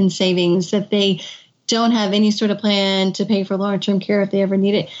in savings, that they don't have any sort of plan to pay for long-term care if they ever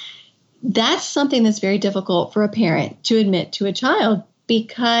need it? That's something that's very difficult for a parent to admit to a child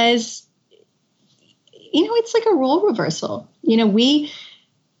because, you know, it's like a role reversal. You know,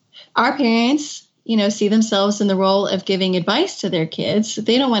 our parents, you know, see themselves in the role of giving advice to their kids.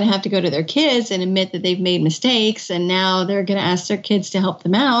 They don't want to have to go to their kids and admit that they've made mistakes and now they're going to ask their kids to help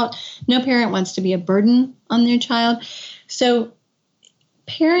them out. No parent wants to be a burden on their child. So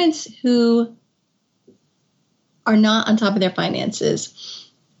parents who are not on top of their finances,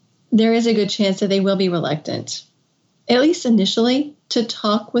 there is a good chance that they will be reluctant, at least initially, to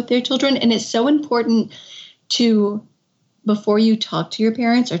talk with their children. And it's so important to, before you talk to your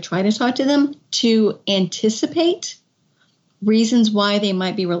parents or try to talk to them, to anticipate reasons why they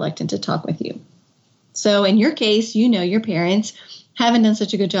might be reluctant to talk with you. So in your case, you know your parents haven't done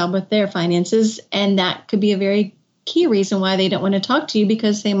such a good job with their finances, and that could be a very key reason why they don't want to talk to you,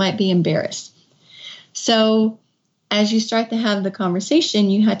 because they might be embarrassed. So as you start to have the conversation,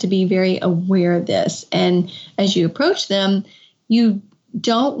 you have to be very aware of this. And as you approach them, you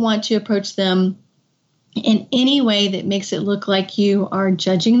don't want to approach them in any way that makes it look like you are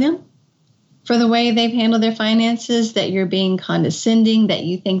judging them for the way they've handled their finances, that you're being condescending, that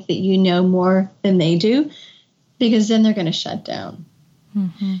you think that you know more than they do, because then they're going to shut down.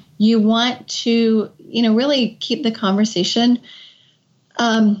 Mm-hmm. You want to, you know, really keep the conversation.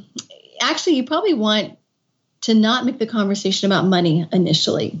 Actually, you probably want to not make the conversation about money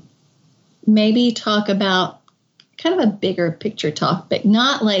initially. Maybe talk about kind of a bigger picture topic,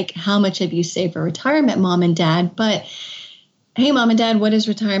 not like how much have you saved for retirement, mom and dad, but hey, mom and dad, what does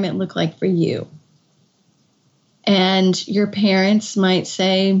retirement look like for you? And your parents might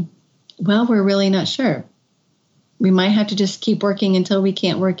say, well, we're really not sure. We might have to just keep working until we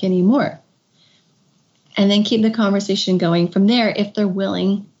can't work anymore. And then keep the conversation going from there if they're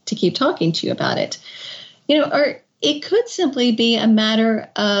willing to keep talking to you about it. Or it could simply be a matter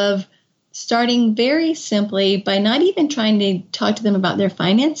of starting very simply by not even trying to talk to them about their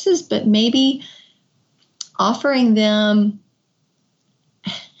finances, but maybe offering them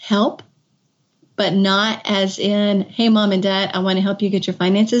help, but not as in, hey, mom and dad, I want to help you get your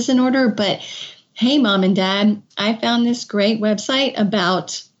finances in order. But hey, mom and dad, I found this great website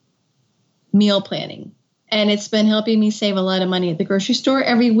about meal planning. And it's been helping me save a lot of money at the grocery store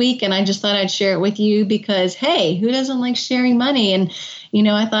every week. And I just thought I'd share it with you because, hey, who doesn't like sharing money? And,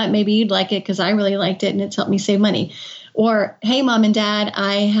 I thought maybe you'd like it because I really liked it and it's helped me save money. Or, hey, mom and dad,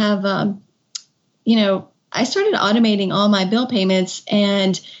 I have, I started automating all my bill payments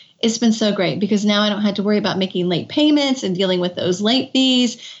and it's been so great because now I don't have to worry about making late payments and dealing with those late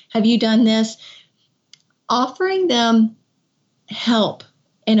fees. Have you done this? Offering them help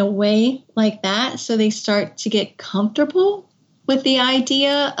in a way like that so they start to get comfortable with the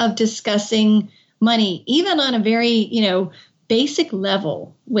idea of discussing money, even on a very, basic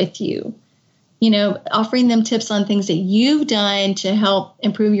level with you. Offering them tips on things that you've done to help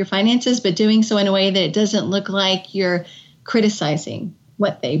improve your finances, but doing so in a way that it doesn't look like you're criticizing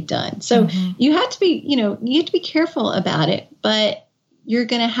what they've done. So you have to be, careful about it, but you're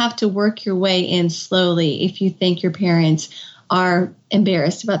going to have to work your way in slowly if you think your parents are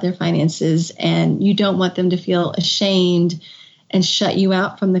embarrassed about their finances and you don't want them to feel ashamed and shut you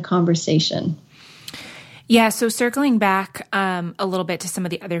out from the conversation. Yeah. So circling back a little bit to some of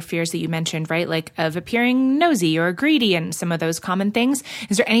the other fears that you mentioned, right? Like of appearing nosy or greedy and some of those common things.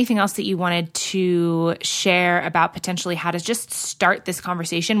 Is there anything else that you wanted to share about potentially how to just start this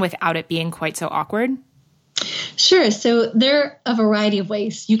conversation without it being quite so awkward? Sure. So there are a variety of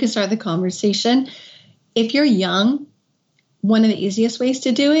ways you can start the conversation. If you're young, one of the easiest ways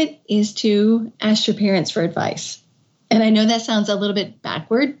to do it is to ask your parents for advice. And I know that sounds a little bit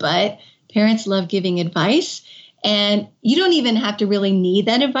backward, but parents love giving advice. And you don't even have to really need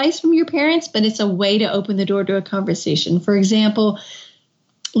that advice from your parents, but it's a way to open the door to a conversation. For example,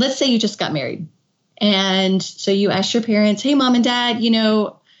 let's say you just got married. And so you ask your parents, hey, mom and dad,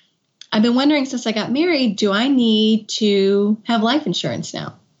 I've been wondering since I got married, do I need to have life insurance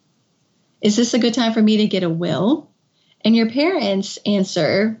now? Is this a good time for me to get a will? And your parents'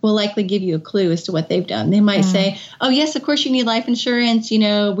 answer will likely give you a clue as to what they've done. They might say, oh, yes, of course you need life insurance.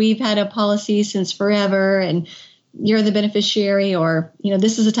 We've had a policy since forever and you're the beneficiary, or,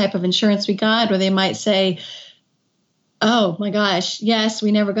 this is the type of insurance we got. Or they might say, oh my gosh, yes,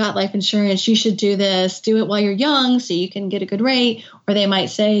 we never got life insurance. You should do this. Do it while you're young so you can get a good rate. Or they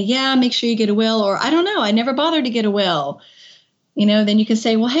might say, yeah, make sure you get a will. Or I don't know, I never bothered to get a will. Then you can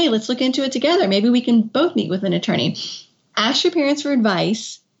say, well, hey, let's look into it together. Maybe we can both meet with an attorney. Ask your parents for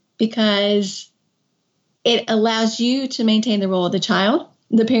advice because it allows you to maintain the role of the child,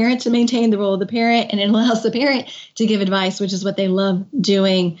 the parent to maintain the role of the parent, and it allows the parent to give advice, which is what they love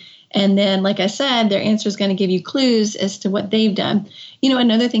doing. And then, like I said, their answer is going to give you clues as to what they've done.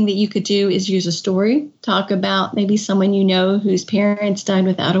 Another thing that you could do is use a story, talk about maybe someone whose parents died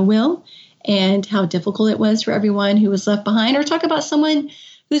without a will and how difficult it was for everyone who was left behind, or talk about someone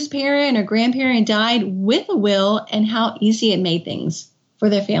whose parent or grandparent died with a will and how easy it made things for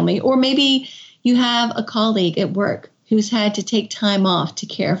their family. Or maybe you have a colleague at work who's had to take time off to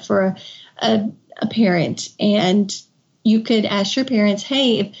care for a parent. And you could ask your parents,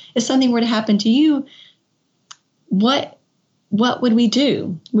 hey, if something were to happen to you, what would we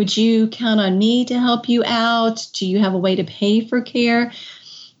do? Would you count on me to help you out? Do you have a way to pay for care?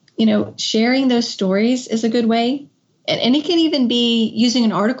 Sharing those stories is a good way. And it can even be using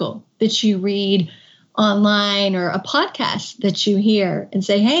an article that you read online or a podcast that you hear and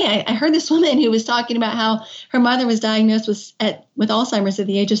say, hey, I heard this woman who was talking about how her mother was diagnosed with Alzheimer's at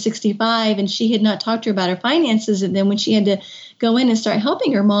the age of 65, and she had not talked to her about her finances. And then when she had to go in and start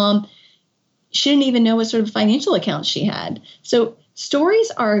helping her mom, she didn't even know what sort of financial accounts she had. So stories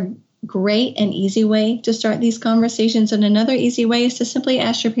are a great and easy way to start these conversations. And another easy way is to simply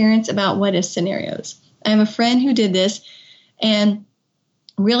ask your parents about what if scenarios. I have a friend who did this, and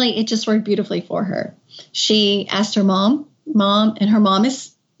really it just worked beautifully for her. She asked her mom, and her mom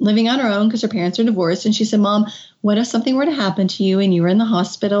is living on her own because her parents are divorced. And she said, Mom, what if something were to happen to you and you were in the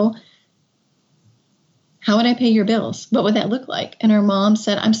hospital? How would I pay your bills? What would that look like? And her mom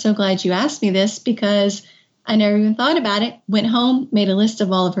said, I'm so glad you asked me this because I never even thought about it. Went home, made a list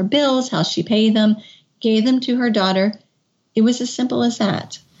of all of her bills, how she paid them, gave them to her daughter, It was as simple as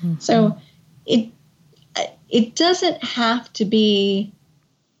that. Mm-hmm. So it doesn't have to be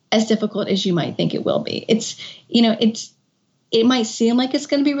as difficult as you might think it will be. It might seem like it's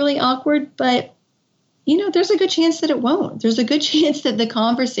going to be really awkward, but there's a good chance that it won't. There's a good chance that the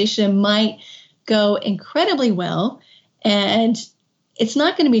conversation might go incredibly well, and it's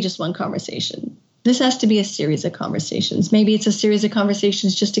not going to be just one conversation. This has to be a series of conversations. Maybe it's a series of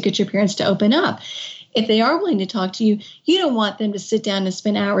conversations just to get your parents to open up. If they are willing to talk to you, you don't want them to sit down and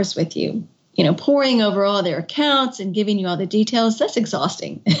spend hours with you, pouring over all their accounts and giving you all the details. That's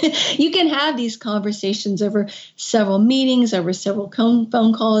exhausting. You can have these conversations over several meetings, over several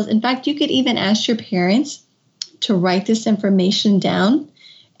phone calls. In fact, you could even ask your parents to write this information down,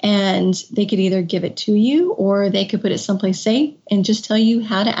 and they could either give it to you or they could put it someplace safe and just tell you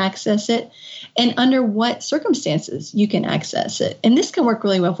how to access it and under what circumstances you can access it. And this can work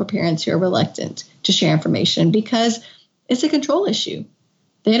really well for parents who are reluctant to share information because it's a control issue.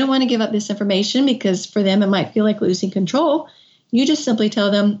 They don't want to give up this information because for them it might feel like losing control. You just simply tell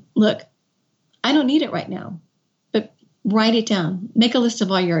them, look, I don't need it right now, but write it down. Make a list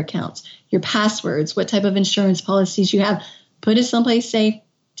of all your accounts, your passwords, what type of insurance policies you have. Put it someplace safe.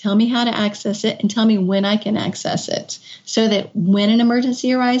 Tell me how to access it and tell me when I can access it so that when an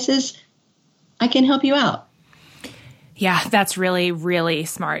emergency arises, I can help you out. Yeah, that's really, really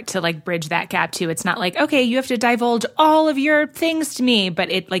smart to bridge that gap too. It's not like, okay, you have to divulge all of your things to me,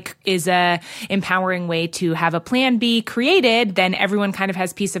 but it is a empowering way to have a plan B created. Then everyone kind of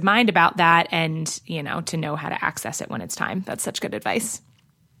has peace of mind about that and, to know how to access it when it's time. That's such good advice.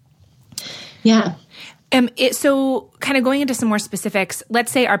 Yeah. So kind of going into some more specifics,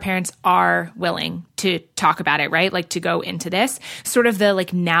 let's say our parents are willing to talk about it, right? To go into this sort of the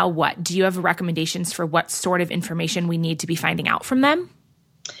now what? Do you have recommendations for what sort of information we need to be finding out from them?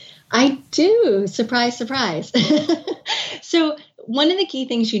 I do. Surprise, surprise. So one of the key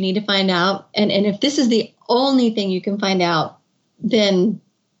things you need to find out, and if this is the only thing you can find out, then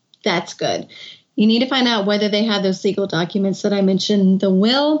that's good. You need to find out whether they have those legal documents that I mentioned, the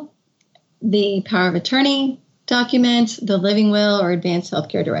will, the power of attorney document, the living will, or advanced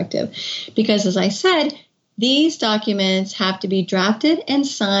healthcare directive. Because as I said, these documents have to be drafted and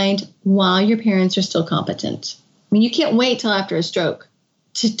signed while your parents are still competent. I mean, you can't wait till after a stroke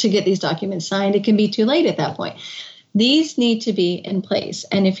to get these documents signed. It can be too late at that point. These need to be in place.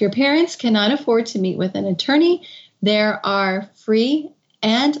 And if your parents cannot afford to meet with an attorney, there are free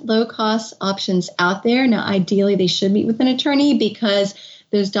and low-cost options out there. Now, ideally, they should meet with an attorney because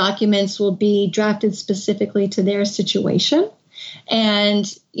those documents will be drafted specifically to their situation. And,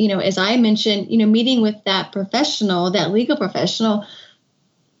 as I mentioned, meeting with that professional, that legal professional,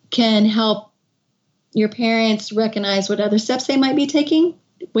 can help your parents recognize what other steps they might be taking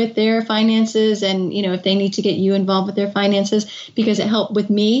with their finances and, if they need to get you involved with their finances, because it helped with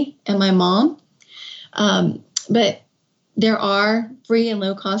me and my mom. But there are free and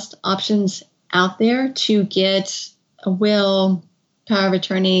low-cost options out there to get a will, power of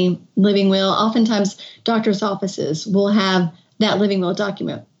attorney, living will. Oftentimes, doctors' offices will have that living will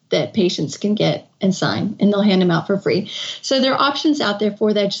document that patients can get and sign, and they'll hand them out for free. So there are options out there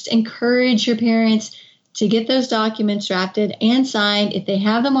for that. Just encourage your parents to get those documents drafted and signed. If they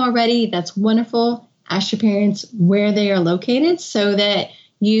have them already, that's wonderful. Ask your parents where they are located so that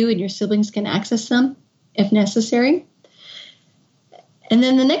you and your siblings can access them if necessary. And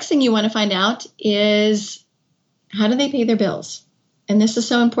then the next thing you want to find out is, how do they pay their bills? And this is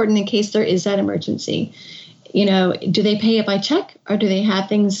so important in case there is that emergency. Do they pay it by check or do they have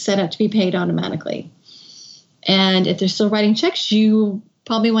things set up to be paid automatically? And if they're still writing checks, you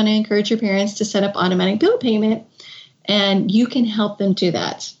probably want to encourage your parents to set up automatic bill payment, and you can help them do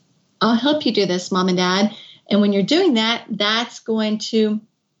that. I'll help you do this, Mom and Dad. And when you're doing that, that's going to,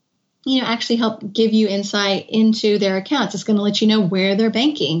 actually help give you insight into their accounts. It's going to let you know where they're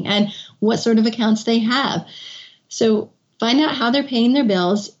banking and what sort of accounts they have. So find out how they're paying their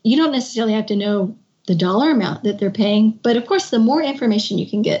bills. You don't necessarily have to know the dollar amount that they're paying, but of course, the more information you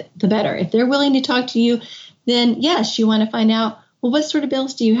can get, the better. If they're willing to talk to you, then yes, you want to find out, well, what sort of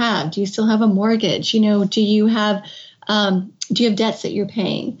bills do you have? Do you still have a mortgage? Do you have debts that you're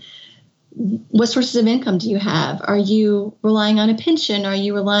paying? What sources of income do you have? Are you relying on a pension? Are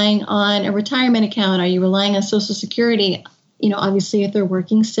you relying on a retirement account? Are you relying on Social Security? Obviously, if they're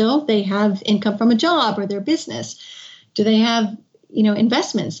working still, they have income from a job or their business. Do they have,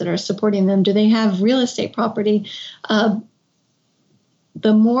 investments that are supporting them? Do they have real estate property?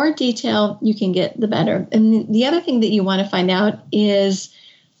 The more detail you can get, the better. And the other thing that you want to find out is,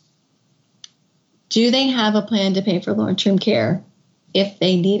 do they have a plan to pay for long-term care if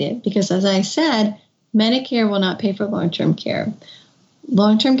they need it? Because as I said, Medicare will not pay for long-term care.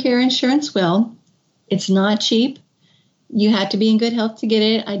 Long-term care insurance will. It's not cheap. You have to be in good health to get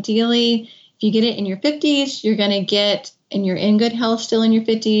it. Ideally, if you get it in your 50s, you're going to get, and you're in good health still in your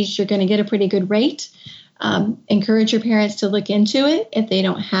 50s, you're going to get a pretty good rate. Encourage your parents to look into it if they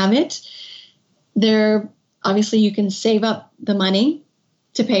don't have it. Obviously, you can save up the money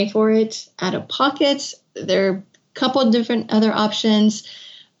to pay for it out of pocket. There are a couple of different other options,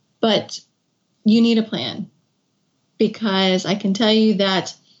 but you need a plan, because I can tell you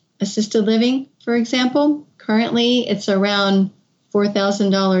that assisted living, for example, currently it's around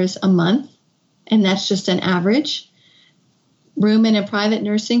 $4,000 a month, and that's just an average. Room in a private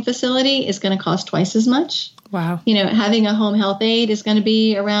nursing facility is going to cost twice as much. Wow. Having a home health aide is going to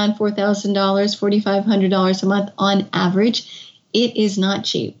be around $4,000, $4,500 a month on average. It is not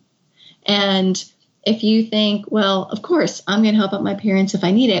cheap. And if you think, well, of course, I'm going to help out my parents if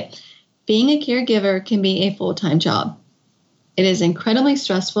I need it, being a caregiver can be a full-time job. It is incredibly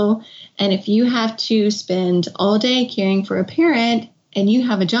stressful. And if you have to spend all day caring for a parent and you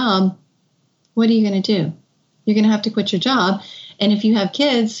have a job, what are you going to do? You're going to have to quit your job. And if you have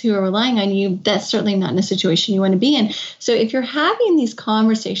kids who are relying on you, that's certainly not in a situation you want to be in. So if you're having these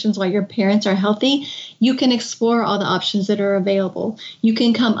conversations while your parents are healthy, you can explore all the options that are available. You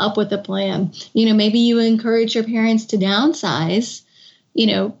can come up with a plan. Maybe you encourage your parents to downsize,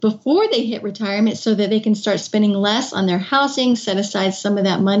 before they hit retirement, so that they can start spending less on their housing, set aside some of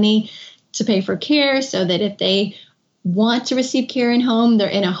that money to pay for care, so that if they want to receive care in home, they're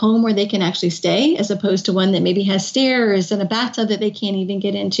in a home where they can actually stay, as opposed to one that maybe has stairs and a bathtub that they can't even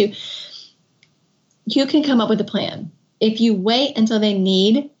get into. You can come up with a plan. If you wait until they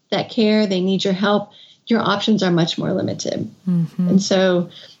need that care, they need your help, your options are much more limited. Mm-hmm.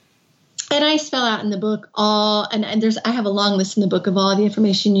 And I spell out in the book I have a long list in the book of all the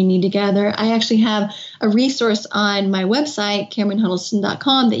information you need to gather. I actually have a resource on my website,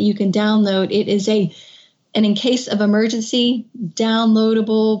 CameronHuddleston.com, that you can download. It is an in case of emergency,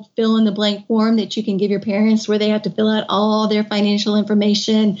 downloadable fill-in-the-blank form that you can give your parents, where they have to fill out all their financial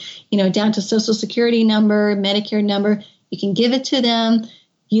information, down to Social Security number, Medicare number. You can give it to them,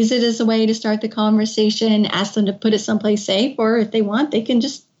 use it as a way to start the conversation, ask them to put it someplace safe, or if they want, they can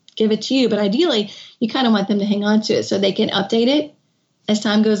just give it to you. But ideally, you kind of want them to hang on to it so they can update it as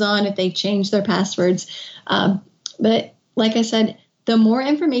time goes on if they change their passwords. But like I said, the more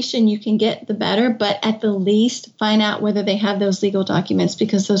information you can get, the better. But at the least, find out whether they have those legal documents,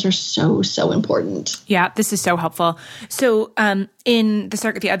 because those are so, so important. Yeah, this is so helpful. So in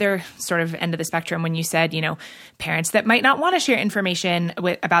the other sort of end of the spectrum, when you said, parents that might not want to share information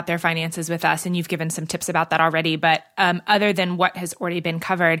about their finances with us, and you've given some tips about that already, but other than what has already been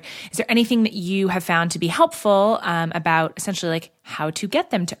covered, is there anything that you have found to be helpful about essentially like how to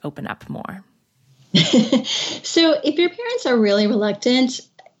get them to open up more? So if your parents are really reluctant,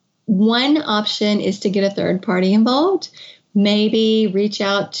 one option is to get a third party involved. Maybe reach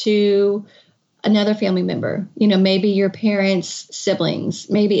out to another family member, maybe your parents' siblings,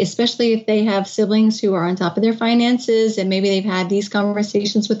 maybe especially if they have siblings who are on top of their finances and maybe they've had these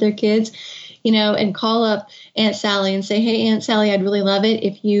conversations with their kids, and call up Aunt Sally and say, hey, Aunt Sally, I'd really love it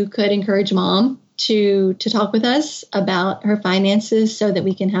if you could encourage Mom to talk with us about her finances so that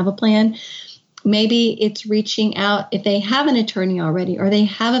we can have a plan. Maybe it's reaching out if they have an attorney already, or they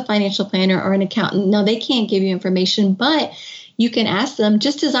have a financial planner or an accountant. No, they can't give you information, but you can ask them,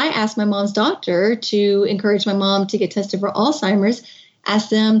 just as I asked my mom's doctor to encourage my mom to get tested for Alzheimer's, ask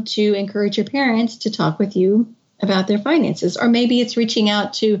them to encourage your parents to talk with you about their finances. Or maybe it's reaching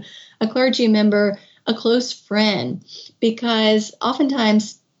out to a clergy member, a close friend, because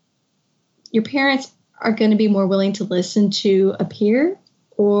oftentimes your parents are going to be more willing to listen to a peer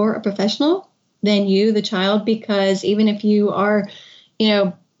or a professional than you, the child, because even if you are,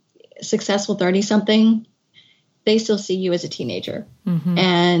 successful 30-something, they still see you as a teenager. Mm-hmm.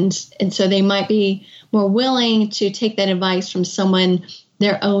 And so they might be more willing to take that advice from someone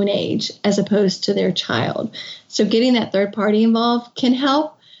their own age as opposed to their child. So getting that third party involved can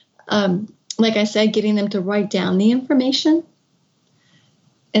help. Like I said, getting them to write down the information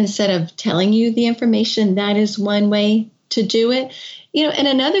instead of telling you the information, that is one way to do it. And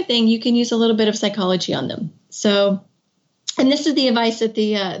another thing, you can use a little bit of psychology on them. So, and this is the advice that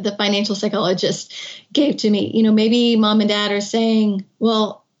the financial psychologist gave to me. Maybe mom and dad are saying,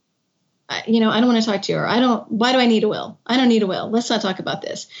 well, I don't want to talk to you, or why do I need a will? I don't need a will. Let's not talk about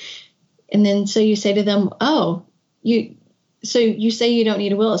this. And then, so you say to them, you say you don't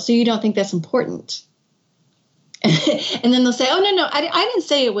need a will, so you don't think that's important. And then they'll say, no, I didn't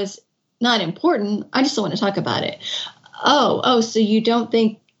say it was not important. I just don't want to talk about it. Oh, so you don't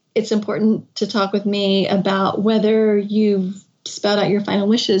think it's important to talk with me about whether you've spelled out your final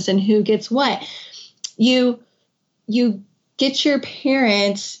wishes and who gets what. You get your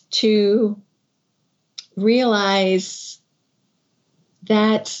parents to realize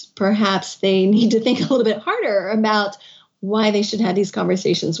that perhaps they need to think a little bit harder about why they should have these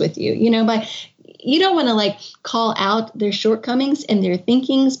conversations with you. You don't want to like call out their shortcomings and their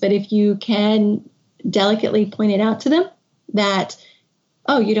thinkings, but if you can delicately point it out to them that,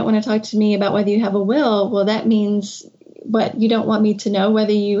 oh, you don't want to talk to me about whether you have a will. Well, that means what? You don't want me to know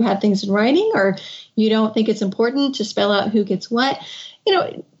whether you have things in writing, or you don't think it's important to spell out who gets what.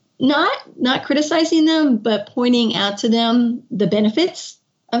 Not criticizing them, but pointing out to them the benefits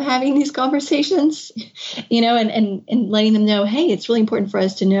of having these conversations, and letting them know, hey, it's really important for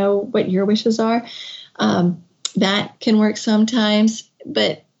us to know what your wishes are. That can work sometimes,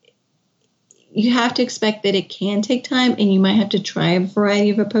 but you have to expect that it can take time, and you might have to try a variety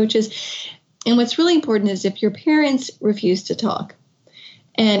of approaches. And what's really important is if your parents refuse to talk,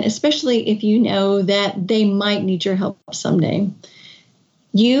 and especially if you know that they might need your help someday,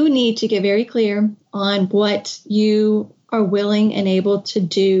 you need to get very clear on what you are willing and able to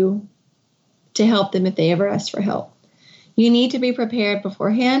do to help them if they ever ask for help. You need to be prepared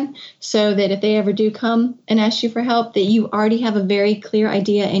beforehand so that if they ever do come and ask you for help, that you already have a very clear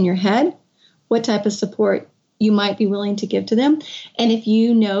idea in your head what type of support you might be willing to give to them. And if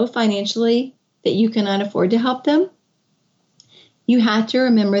you know financially that you cannot afford to help them, you have to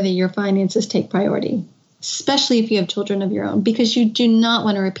remember that your finances take priority, especially if you have children of your own, because you do not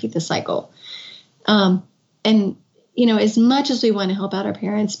want to repeat the cycle. As much as we want to help out our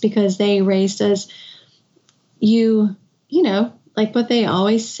parents because they raised us, like what they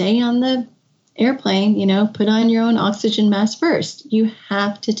always say on the airplane, put on your own oxygen mask first. You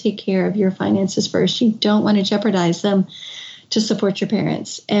have to take care of your finances first. You don't want to jeopardize them to support your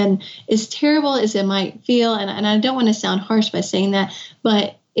parents. And as terrible as it might feel, and I don't want to sound harsh by saying that,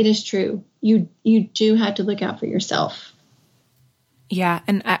 but it is true. You do have to look out for yourself. Yeah.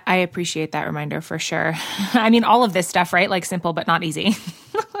 And I appreciate that reminder for sure. I mean, all of this stuff, right? Like simple, but not easy.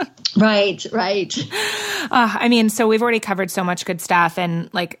 Right. So we've already covered so much good stuff. And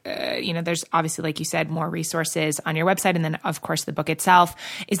there's obviously, like you said, more resources on your website. And then, of course, the book itself.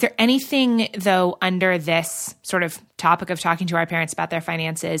 Is there anything, though, under this sort of topic of talking to our parents about their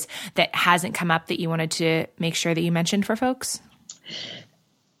finances that hasn't come up that you wanted to make sure that you mentioned for folks?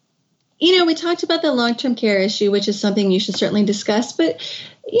 We talked about the long-term care issue, which is something you should certainly discuss. But,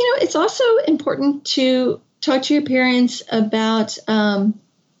 it's also important to talk to your parents about,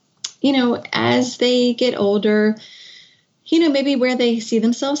 as they get older, maybe where they see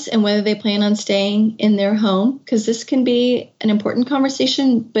themselves and whether they plan on staying in their home, because this can be an important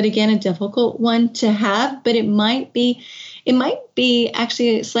conversation, but again, a difficult one to have. But it might be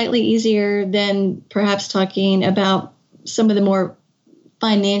actually slightly easier than perhaps talking about some of the more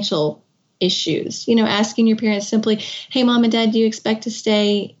financial issues, asking your parents simply, hey, mom and dad, do you expect to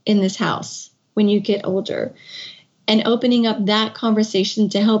stay in this house when you get older? And opening up that conversation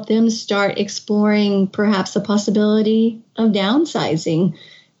to help them start exploring perhaps the possibility of downsizing,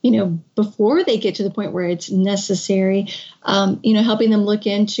 before they get to the point where it's necessary, helping them look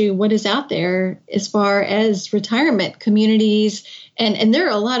into what is out there as far as retirement communities. And there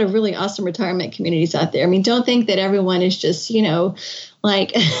are a lot of really awesome retirement communities out there. I mean, don't think that everyone is just,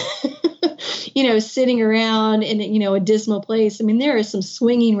 sitting around in, a dismal place. I mean, there are some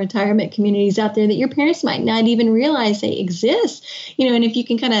swinging retirement communities out there that your parents might not even realize they exist, and if you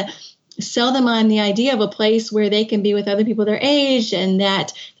can kind of sell them on the idea of a place where they can be with other people their age and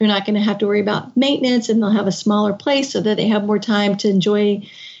that they're not going to have to worry about maintenance and they'll have a smaller place so that they have more time to enjoy,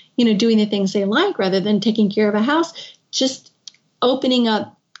 doing the things they like rather than taking care of a house. Just opening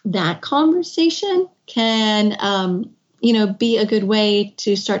up that conversation can, be a good way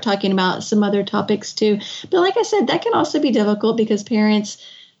to start talking about some other topics too. But like I said, that can also be difficult because parents,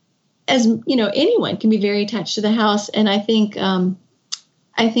 as anyone can be very attached to the house. And I think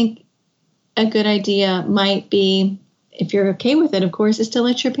a good idea might be, if you're okay with it, of course, is to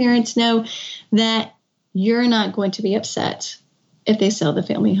let your parents know that you're not going to be upset if they sell the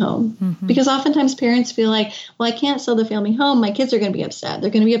family home. Mm-hmm. Because oftentimes parents feel like, well, I can't sell the family home. My kids are going to be upset. They're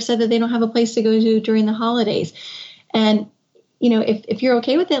going to be upset that they don't have a place to go to during the holidays. And, if you're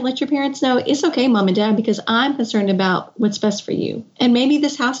okay with it, let your parents know it's okay, mom and dad, because I'm concerned about what's best for you. And maybe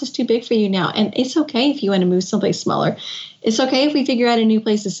this house is too big for you now. And it's okay if you want to move someplace smaller. It's okay if we figure out a new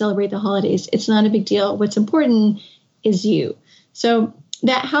place to celebrate the holidays. It's not a big deal. What's important is you. So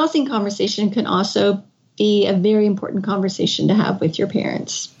that housing conversation can also be a very important conversation to have with your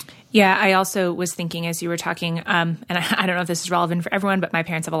parents. Yeah, I also was thinking as you were talking, and I don't know if this is relevant for everyone, but my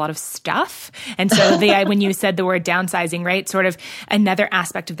parents have a lot of stuff. And so when you said the word downsizing, right, sort of another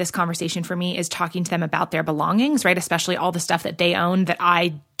aspect of this conversation for me is talking to them about their belongings, right, especially all the stuff that they own that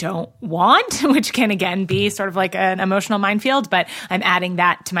I don't want, which can, again, be sort of like an emotional minefield, but I'm adding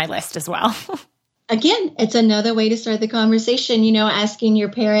that to my list as well. Again, it's another way to start the conversation, asking your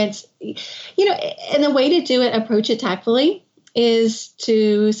parents, and the way to do it, approach it tactfully, is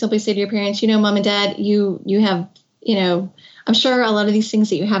to simply say to your parents, Mom and Dad, you have, I'm sure a lot of these things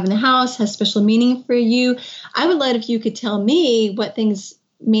that you have in the house has special meaning for you. I would love if you could tell me what things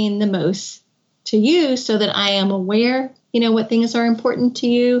mean the most to you so that I am aware, what things are important to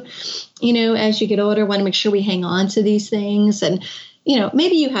you. As you get older, want to make sure we hang on to these things. And,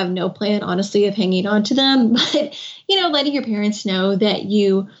 maybe you have no plan, honestly, of hanging on to them, but, letting your parents know that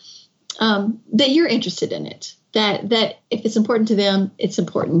that you're interested in it. That if it's important to them, it's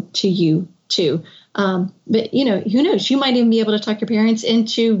important to you too. But who knows? You might even be able to talk your parents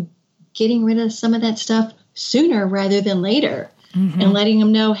into getting rid of some of that stuff sooner rather than later, and letting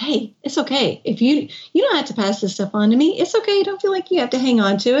them know, hey, it's okay. If you don't have to pass this stuff on to me, it's okay. Don't feel like you have to hang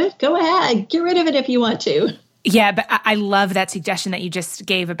on to it. Go ahead, get rid of it if you want to. Yeah, but I love that suggestion that you just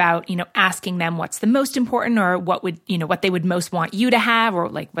gave about, asking them what's the most important, or what would, what they would most want you to have, or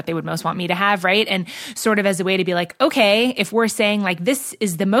like what they would most want me to have, right? And sort of as a way to be like, okay, if we're saying like this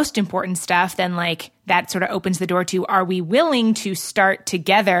is the most important stuff, then like that sort of opens the door to, are we willing to start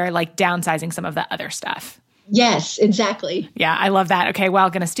together like downsizing some of the other stuff? Yes, exactly. Yeah, I love that. Okay, well,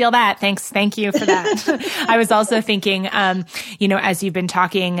 going to steal that. Thanks. Thank you for that. I was also thinking, as you've been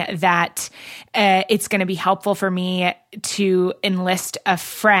talking, that it's going to be helpful for me to enlist a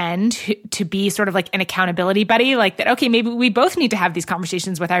friend to be sort of like an accountability buddy, like that. Okay, maybe we both need to have these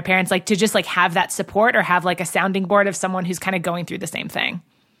conversations with our parents, like to just like have that support, or have like a sounding board of someone who's kind of going through the same thing.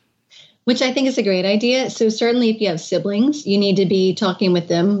 Which I think is a great idea. So certainly if you have siblings, you need to be talking with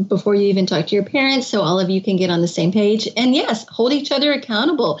them before you even talk to your parents, so all of you can get on the same page. And yes, hold each other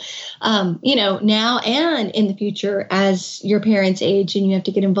accountable, now and in the future as your parents age and you have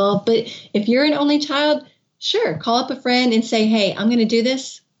to get involved. But if you're an only child, sure, call up a friend and say, hey, I'm going to do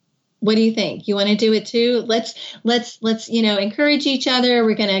this. What do you think? You want to do it too? Let's encourage each other.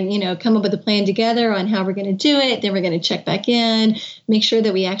 We're going to, come up with a plan together on how we're going to do it. Then we're going to check back in, make sure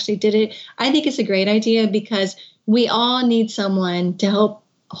that we actually did it. I think it's a great idea because we all need someone to help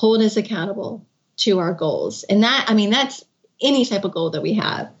hold us accountable to our goals. And that's any type of goal that we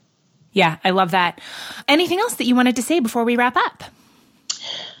have. Yeah, I love that. Anything else that you wanted to say before we wrap up?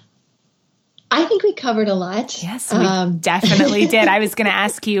 I think we covered a lot. Yes, we definitely did. I was going to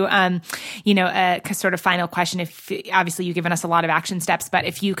ask you, a sort of final question. If obviously you've given us a lot of action steps, but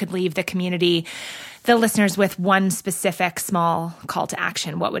if you could leave the community, the listeners, with one specific small call to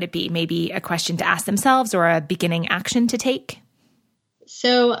action, what would it be? Maybe a question to ask themselves or a beginning action to take?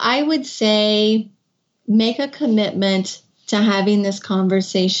 So I would say make a commitment to having this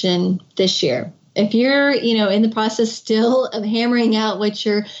conversation this year. If you're, in the process still of hammering out what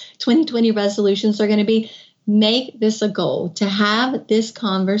your 2020 resolutions are going to be, make this a goal to have this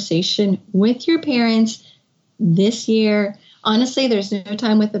conversation with your parents this year. Honestly, there's no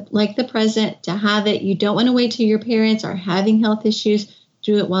time like the present to have it. You don't want to wait till your parents are having health issues.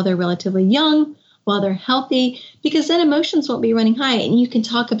 Do it while they're relatively young, while they're healthy, because then emotions won't be running high and you can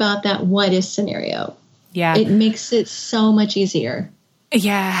talk about that what if scenario. Yeah. It makes it so much easier.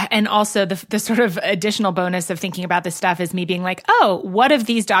 Yeah. And also the sort of additional bonus of thinking about this stuff is me being like, oh, what of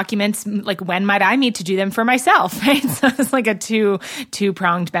these documents, like when might I need to do them for myself? Right. So it's like a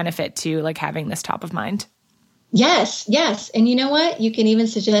two-pronged benefit to like having this top of mind. Yes. And you know what? You can even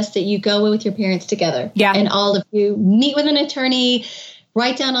suggest that you go with your parents together. Yeah. And all of you meet with an attorney,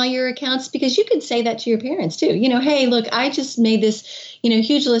 write down all your accounts, because you could say that to your parents too. Hey, look, I just made this,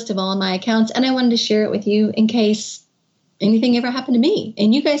 huge list of all of my accounts and I wanted to share it with you in case anything ever happened to me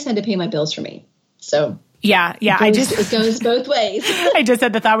and you guys had to pay my bills for me. So yeah. It goes both ways. I just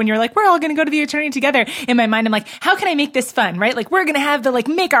had the thought when you were like, we're all going to go to the attorney together. In my mind, I'm like, how can I make this fun? Right? Like we're going to have the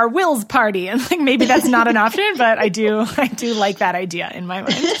make our wills party. And like, maybe that's not an option, but I do like that idea in my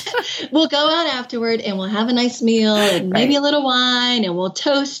mind. We'll go out afterward and we'll have a nice meal and maybe a little wine and we'll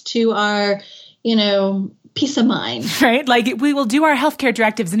toast to our, peace of mind. Right? Like we will do our healthcare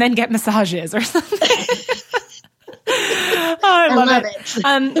directives and then get massages or something. Oh, I love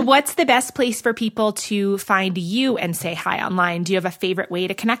it. What's the best place for people to find you and say hi online? Do you have a favorite way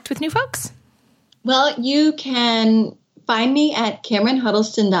to connect with new folks? Well, you can find me at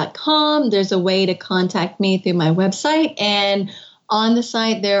CameronHuddleston.com. There's a way to contact me through my website. And on the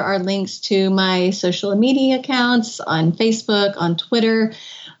site, there are links to my social media accounts on Facebook, on Twitter.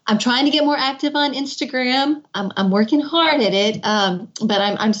 I'm trying to get more active on Instagram. I'm working hard at it, but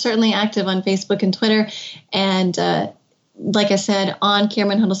I'm certainly active on Facebook and Twitter. And like I said, on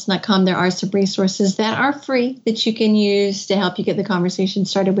CameronHuddleston.com, there are some resources that are free that you can use to help you get the conversation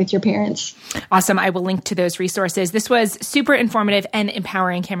started with your parents. Awesome. I will link to those resources. This was super informative and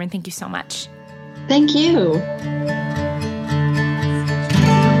empowering. Cameron, thank you so much. Thank you.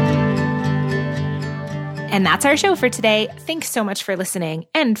 And that's our show for today. Thanks so much for listening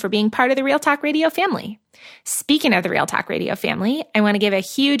and for being part of the Real Talk Radio family. Speaking of the Real Talk Radio family, I want to give a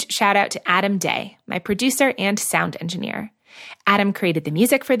huge shout out to Adam Day, my producer and sound engineer. Adam created the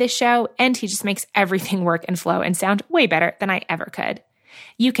music for this show, and he just makes everything work and flow and sound way better than I ever could.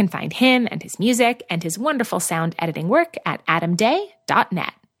 You can find him and his music and his wonderful sound editing work at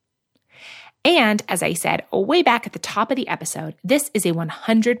adamday.net. And as I said way back at the top of the episode, this is a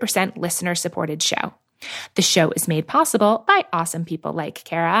 100% listener-supported show. The show is made possible by awesome people like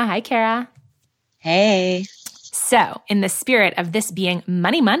Kara. Hi, Kara. Hey. So, in the spirit of this being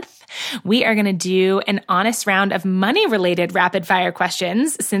Money Month, we are going to do an honest round of money-related rapid-fire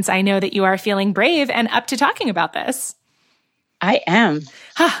questions, since I know that you are feeling brave and up to talking about this. I am.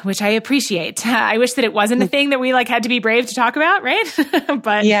 Which I appreciate. I wish that it wasn't a thing that we had to be brave to talk about, right?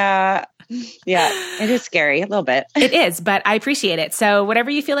 But Yeah, it is scary a little bit. It is, but I appreciate it. So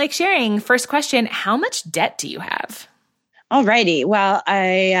whatever you feel like sharing. First question, how much debt do you have? Alrighty. Well,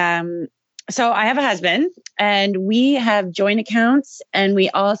 I have a husband, and we have joint accounts, and we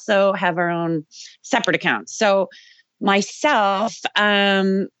also have our own separate accounts. So myself,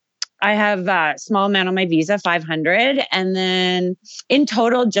 I have a small amount on my Visa, $500. And then in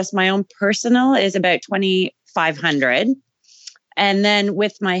total, just my own personal is about $2,500. And then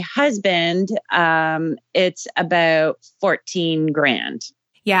with my husband, it's about 14 grand.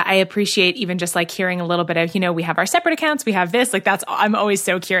 Yeah, I appreciate even just hearing a little bit of, we have our separate accounts, we have this, I'm always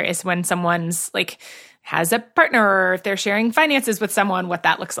so curious when someone's has a partner or if they're sharing finances with someone, what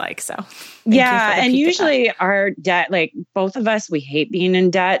that looks like. So yeah. And usually our debt, both of us, we hate being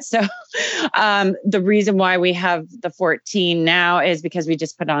in debt. So the reason why we have the 14 now is because we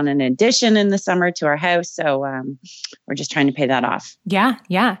just put on an addition in the summer to our house. So we're just trying to pay that off. Yeah.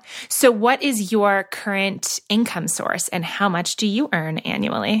 Yeah. So what is your current income source and how much do you earn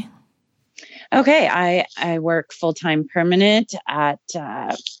annually? Okay, I work full-time permanent at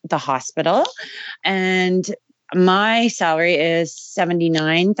the hospital, and my salary is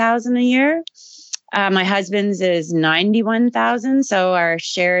 $79,000 a year. My husband's is $91,000, so our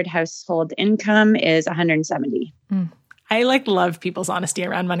shared household income is $170,000. I love people's honesty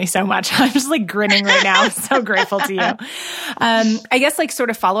around money so much. I'm just grinning right now. I'm so grateful to you. I guess sort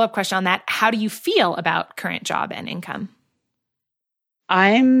of follow-up question on that. How do you feel about current job and income?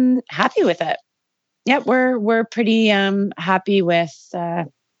 I'm happy with it. Yeah, we're pretty happy with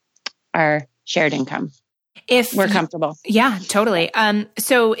our shared income. If we're comfortable. Yeah, totally.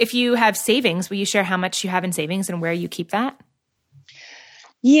 So if you have savings, will you share how much you have in savings and where you keep that?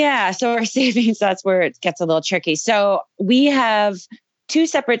 Yeah, so our savings, that's where it gets a little tricky. So we have two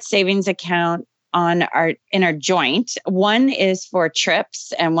separate savings accounts in our joint. One is for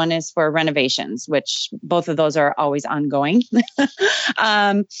trips and one is for renovations, which both of those are always ongoing.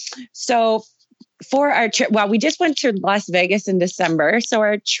 So for our trip, we just went to Las Vegas in December. So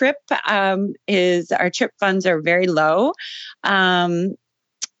our trip funds are very low. And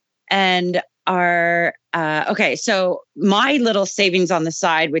so my little savings on the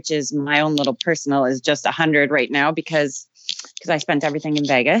side, which is my own little personal, is just 100 right now because I spent everything in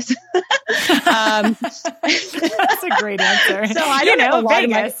Vegas. That's a great answer. So I don't have a lot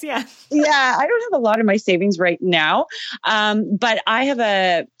Vegas, I don't have a lot of my savings right now. But I have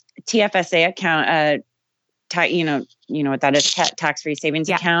a TFSA account, you know what that is, tax-free savings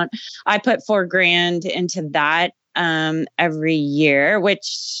account. I put $4,000 into that every year,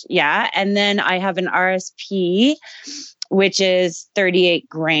 and then I have an RSP, which is 38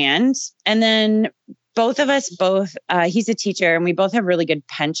 grand. And then both of us, he's a teacher and we both have really good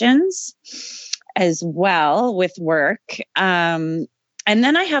pensions as well with work. And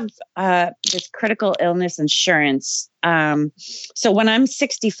then I have this critical illness insurance. So when I'm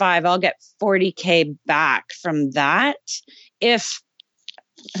 65, I'll get $40,000 back from that. If,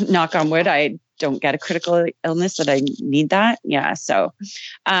 knock on wood, I don't get a critical illness that I need that. Yeah. So,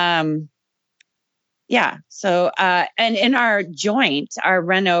 So, and in our joint, our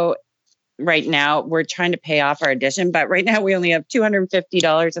reno right now. We're trying to pay off our addition, but right now we only have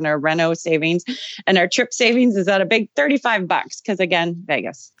 $250 in our reno savings, and our trip savings is at a big $35 because again,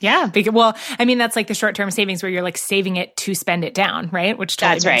 Vegas. Yeah. Well, I mean, that's like the short-term savings where you're like saving it to spend it down, right? Which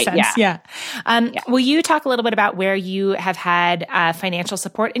totally makes sense. Yeah. Will you talk a little bit about where you have had financial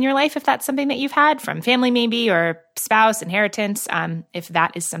support in your life, if that's something that you've had from family maybe, or spouse, inheritance, if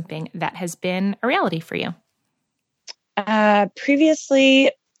that is something that has been a reality for you?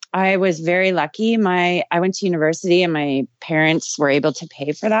 Previously, I was very lucky. I went to university and my parents were able to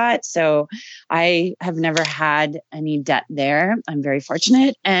pay for that. So I have never had any debt there. I'm very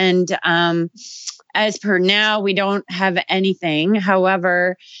fortunate. And as per now, we don't have anything.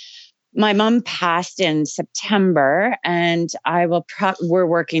 However, my mom passed in September, and we're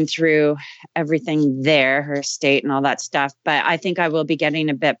working through everything there, her estate and all that stuff. But I think I will be getting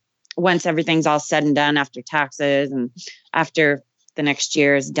a bit once everything's all said and done, after taxes and after the next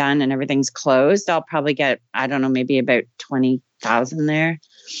year is done and everything's closed, I'll probably get, I don't know, maybe about 20,000 there.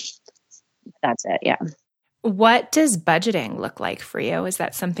 That's it. Yeah. What does budgeting look like for you? Is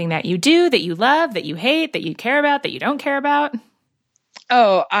that something that you do, that you love, that you hate, that you care about, that you don't care about?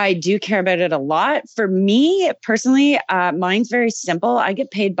 Oh, I do care about it a lot. For me personally, mine's very simple. I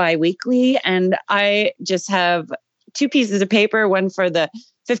get paid bi-weekly, and I just have 2 pieces of paper, one for the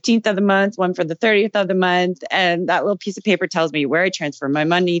 15th of the month, one for the 30th of the month. And that little piece of paper tells me where I transfer my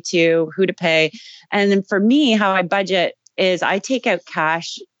money to, who to pay. And then for me, how I budget is I take out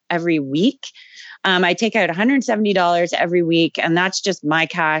cash every week. I take out $170 every week, and that's just my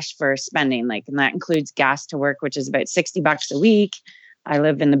cash for spending. And that includes gas to work, which is about $60 a week. I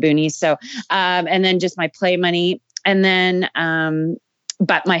live in the boonies. So, and then just my play money. And then,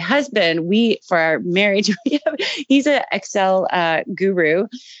 but my husband, for our marriage, he's an Excel guru,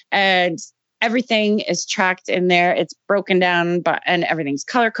 and everything is tracked in there. It's broken down, and everything's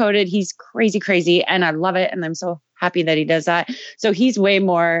color coded. He's crazy. And I love it. And I'm so happy that he does that. So he's way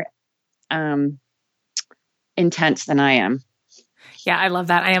more intense than I am. Yeah, I love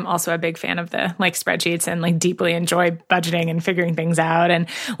that. I am also a big fan of the spreadsheets and deeply enjoy budgeting and figuring things out. And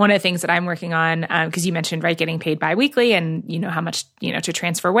one of the things that I'm working on, because you mentioned, right, getting paid biweekly and you know how much, to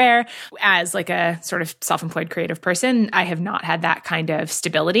transfer where, as a sort of self-employed creative person, I have not had that kind of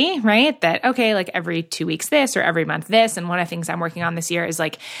stability, right? That, okay, every 2 weeks this or every month this. And one of the things I'm working on this year is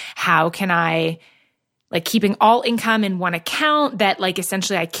how can I keeping all income in one account that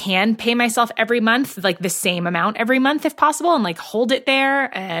essentially I can pay myself every month, the same amount every month if possible, and hold it there.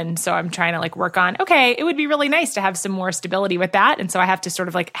 And so I'm trying to work on, okay, it would be really nice to have some more stability with that. And so I have to sort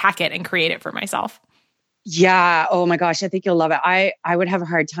of hack it and create it for myself. Yeah. Oh my gosh. I think you'll love it. I would have a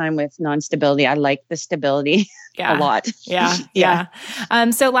hard time with non-stability. I like the stability a lot. Yeah.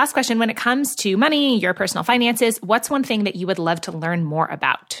 So last question, when it comes to money, your personal finances, what's one thing that you would love to learn more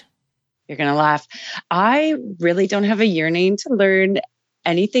about? You're going to laugh. I really don't have a yearning to learn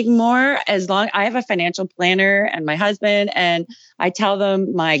anything more. As long I have a financial planner and my husband, and I tell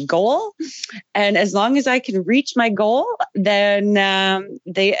them my goal. And as long as I can reach my goal, then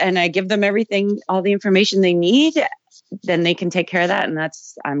I give them everything, all the information they need, then they can take care of that. And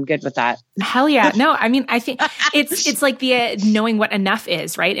I'm good with that. Hell yeah. No, I mean, I think it's like the knowing what enough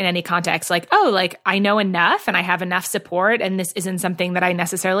is, right? In any context, I know enough and I have enough support, and this isn't something that I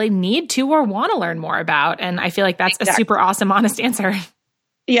necessarily need to or want to learn more about. And I feel like that's a super awesome, honest answer.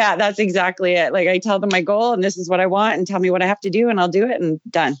 Yeah, that's exactly it. I tell them my goal and this is what I want, and tell me what I have to do and I'll do it, and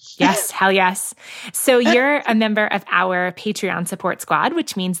done. Yes. Hell yes. So you're a member of our Patreon support squad,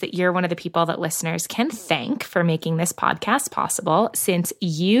 which means that you're one of the people that listeners can thank for making this podcast possible, since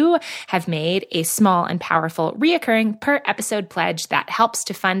you have made a small and powerful reoccurring per episode pledge that helps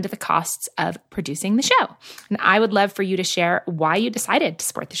to fund the costs of producing the show. And I would love for you to share why you decided to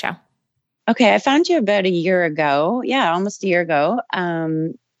support the show. Okay, I found you about a year ago. Yeah, almost a year ago.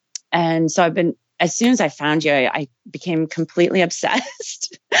 And so as soon as I found you, I became completely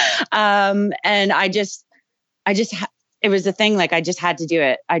obsessed. And it was a thing, I just had to do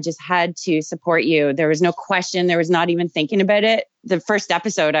it. I just had to support you. There was no question. There was not even thinking about it. The first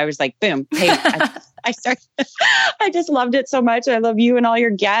episode, I was like, boom, hey, I just loved it so much. I love you and all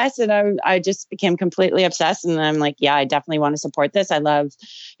your guests. And I just became completely obsessed. And I'm like, yeah, I definitely want to support this. I love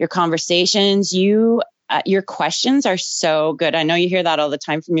your conversations. Your questions are so good. I know you hear that all the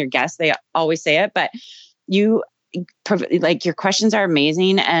time from your guests. They always say it, but your questions are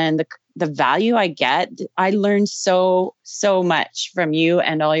amazing. And the value I get, I learned so much from you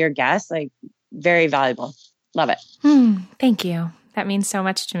and all your guests, very valuable. Love it. Thank you. That means so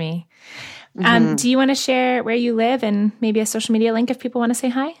much to me. Do you want to share where you live and maybe a social media link if people want to say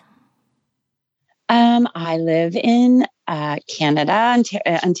hi? I live in Canada,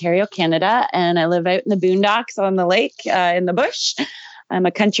 Ontario, Canada, and I live out in the boondocks on the lake in the bush. I'm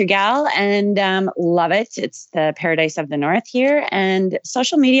a country gal and love it. It's the paradise of the north here. And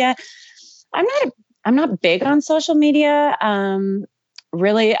social media, I'm not big on social media.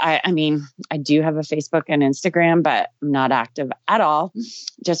 Really, I mean, I do have a Facebook and Instagram, but I'm not active at all.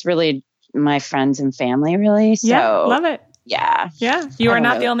 Just really my friends and family, really. So yeah, love it. Yeah. Yeah. You are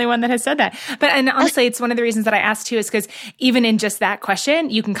not the only one that has said that. And honestly, it's one of the reasons that I asked too, is because even in just that question,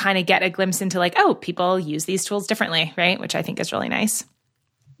 you can kind of get a glimpse into like, oh, people use these tools differently, right? Which I think is really nice.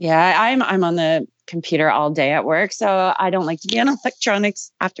 Yeah. I'm on the computer all day at work, so I don't like to be on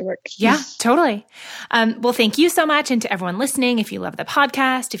electronics after work. Yeah, totally. Well, thank you so much. And to everyone listening, if you love the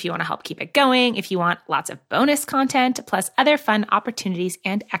podcast, if you want to help keep it going, if you want lots of bonus content, plus other fun opportunities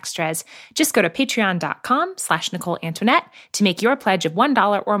and extras, just go to patreon.com/Nicole Antoinette to make your pledge of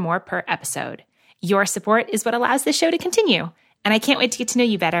 $1 or more per episode. Your support is what allows the show to continue. And I can't wait to get to know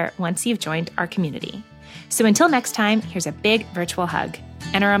you better once you've joined our community. So until next time, here's a big virtual hug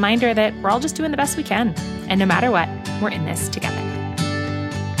and a reminder that we're all just doing the best we can. And no matter what, we're in this together.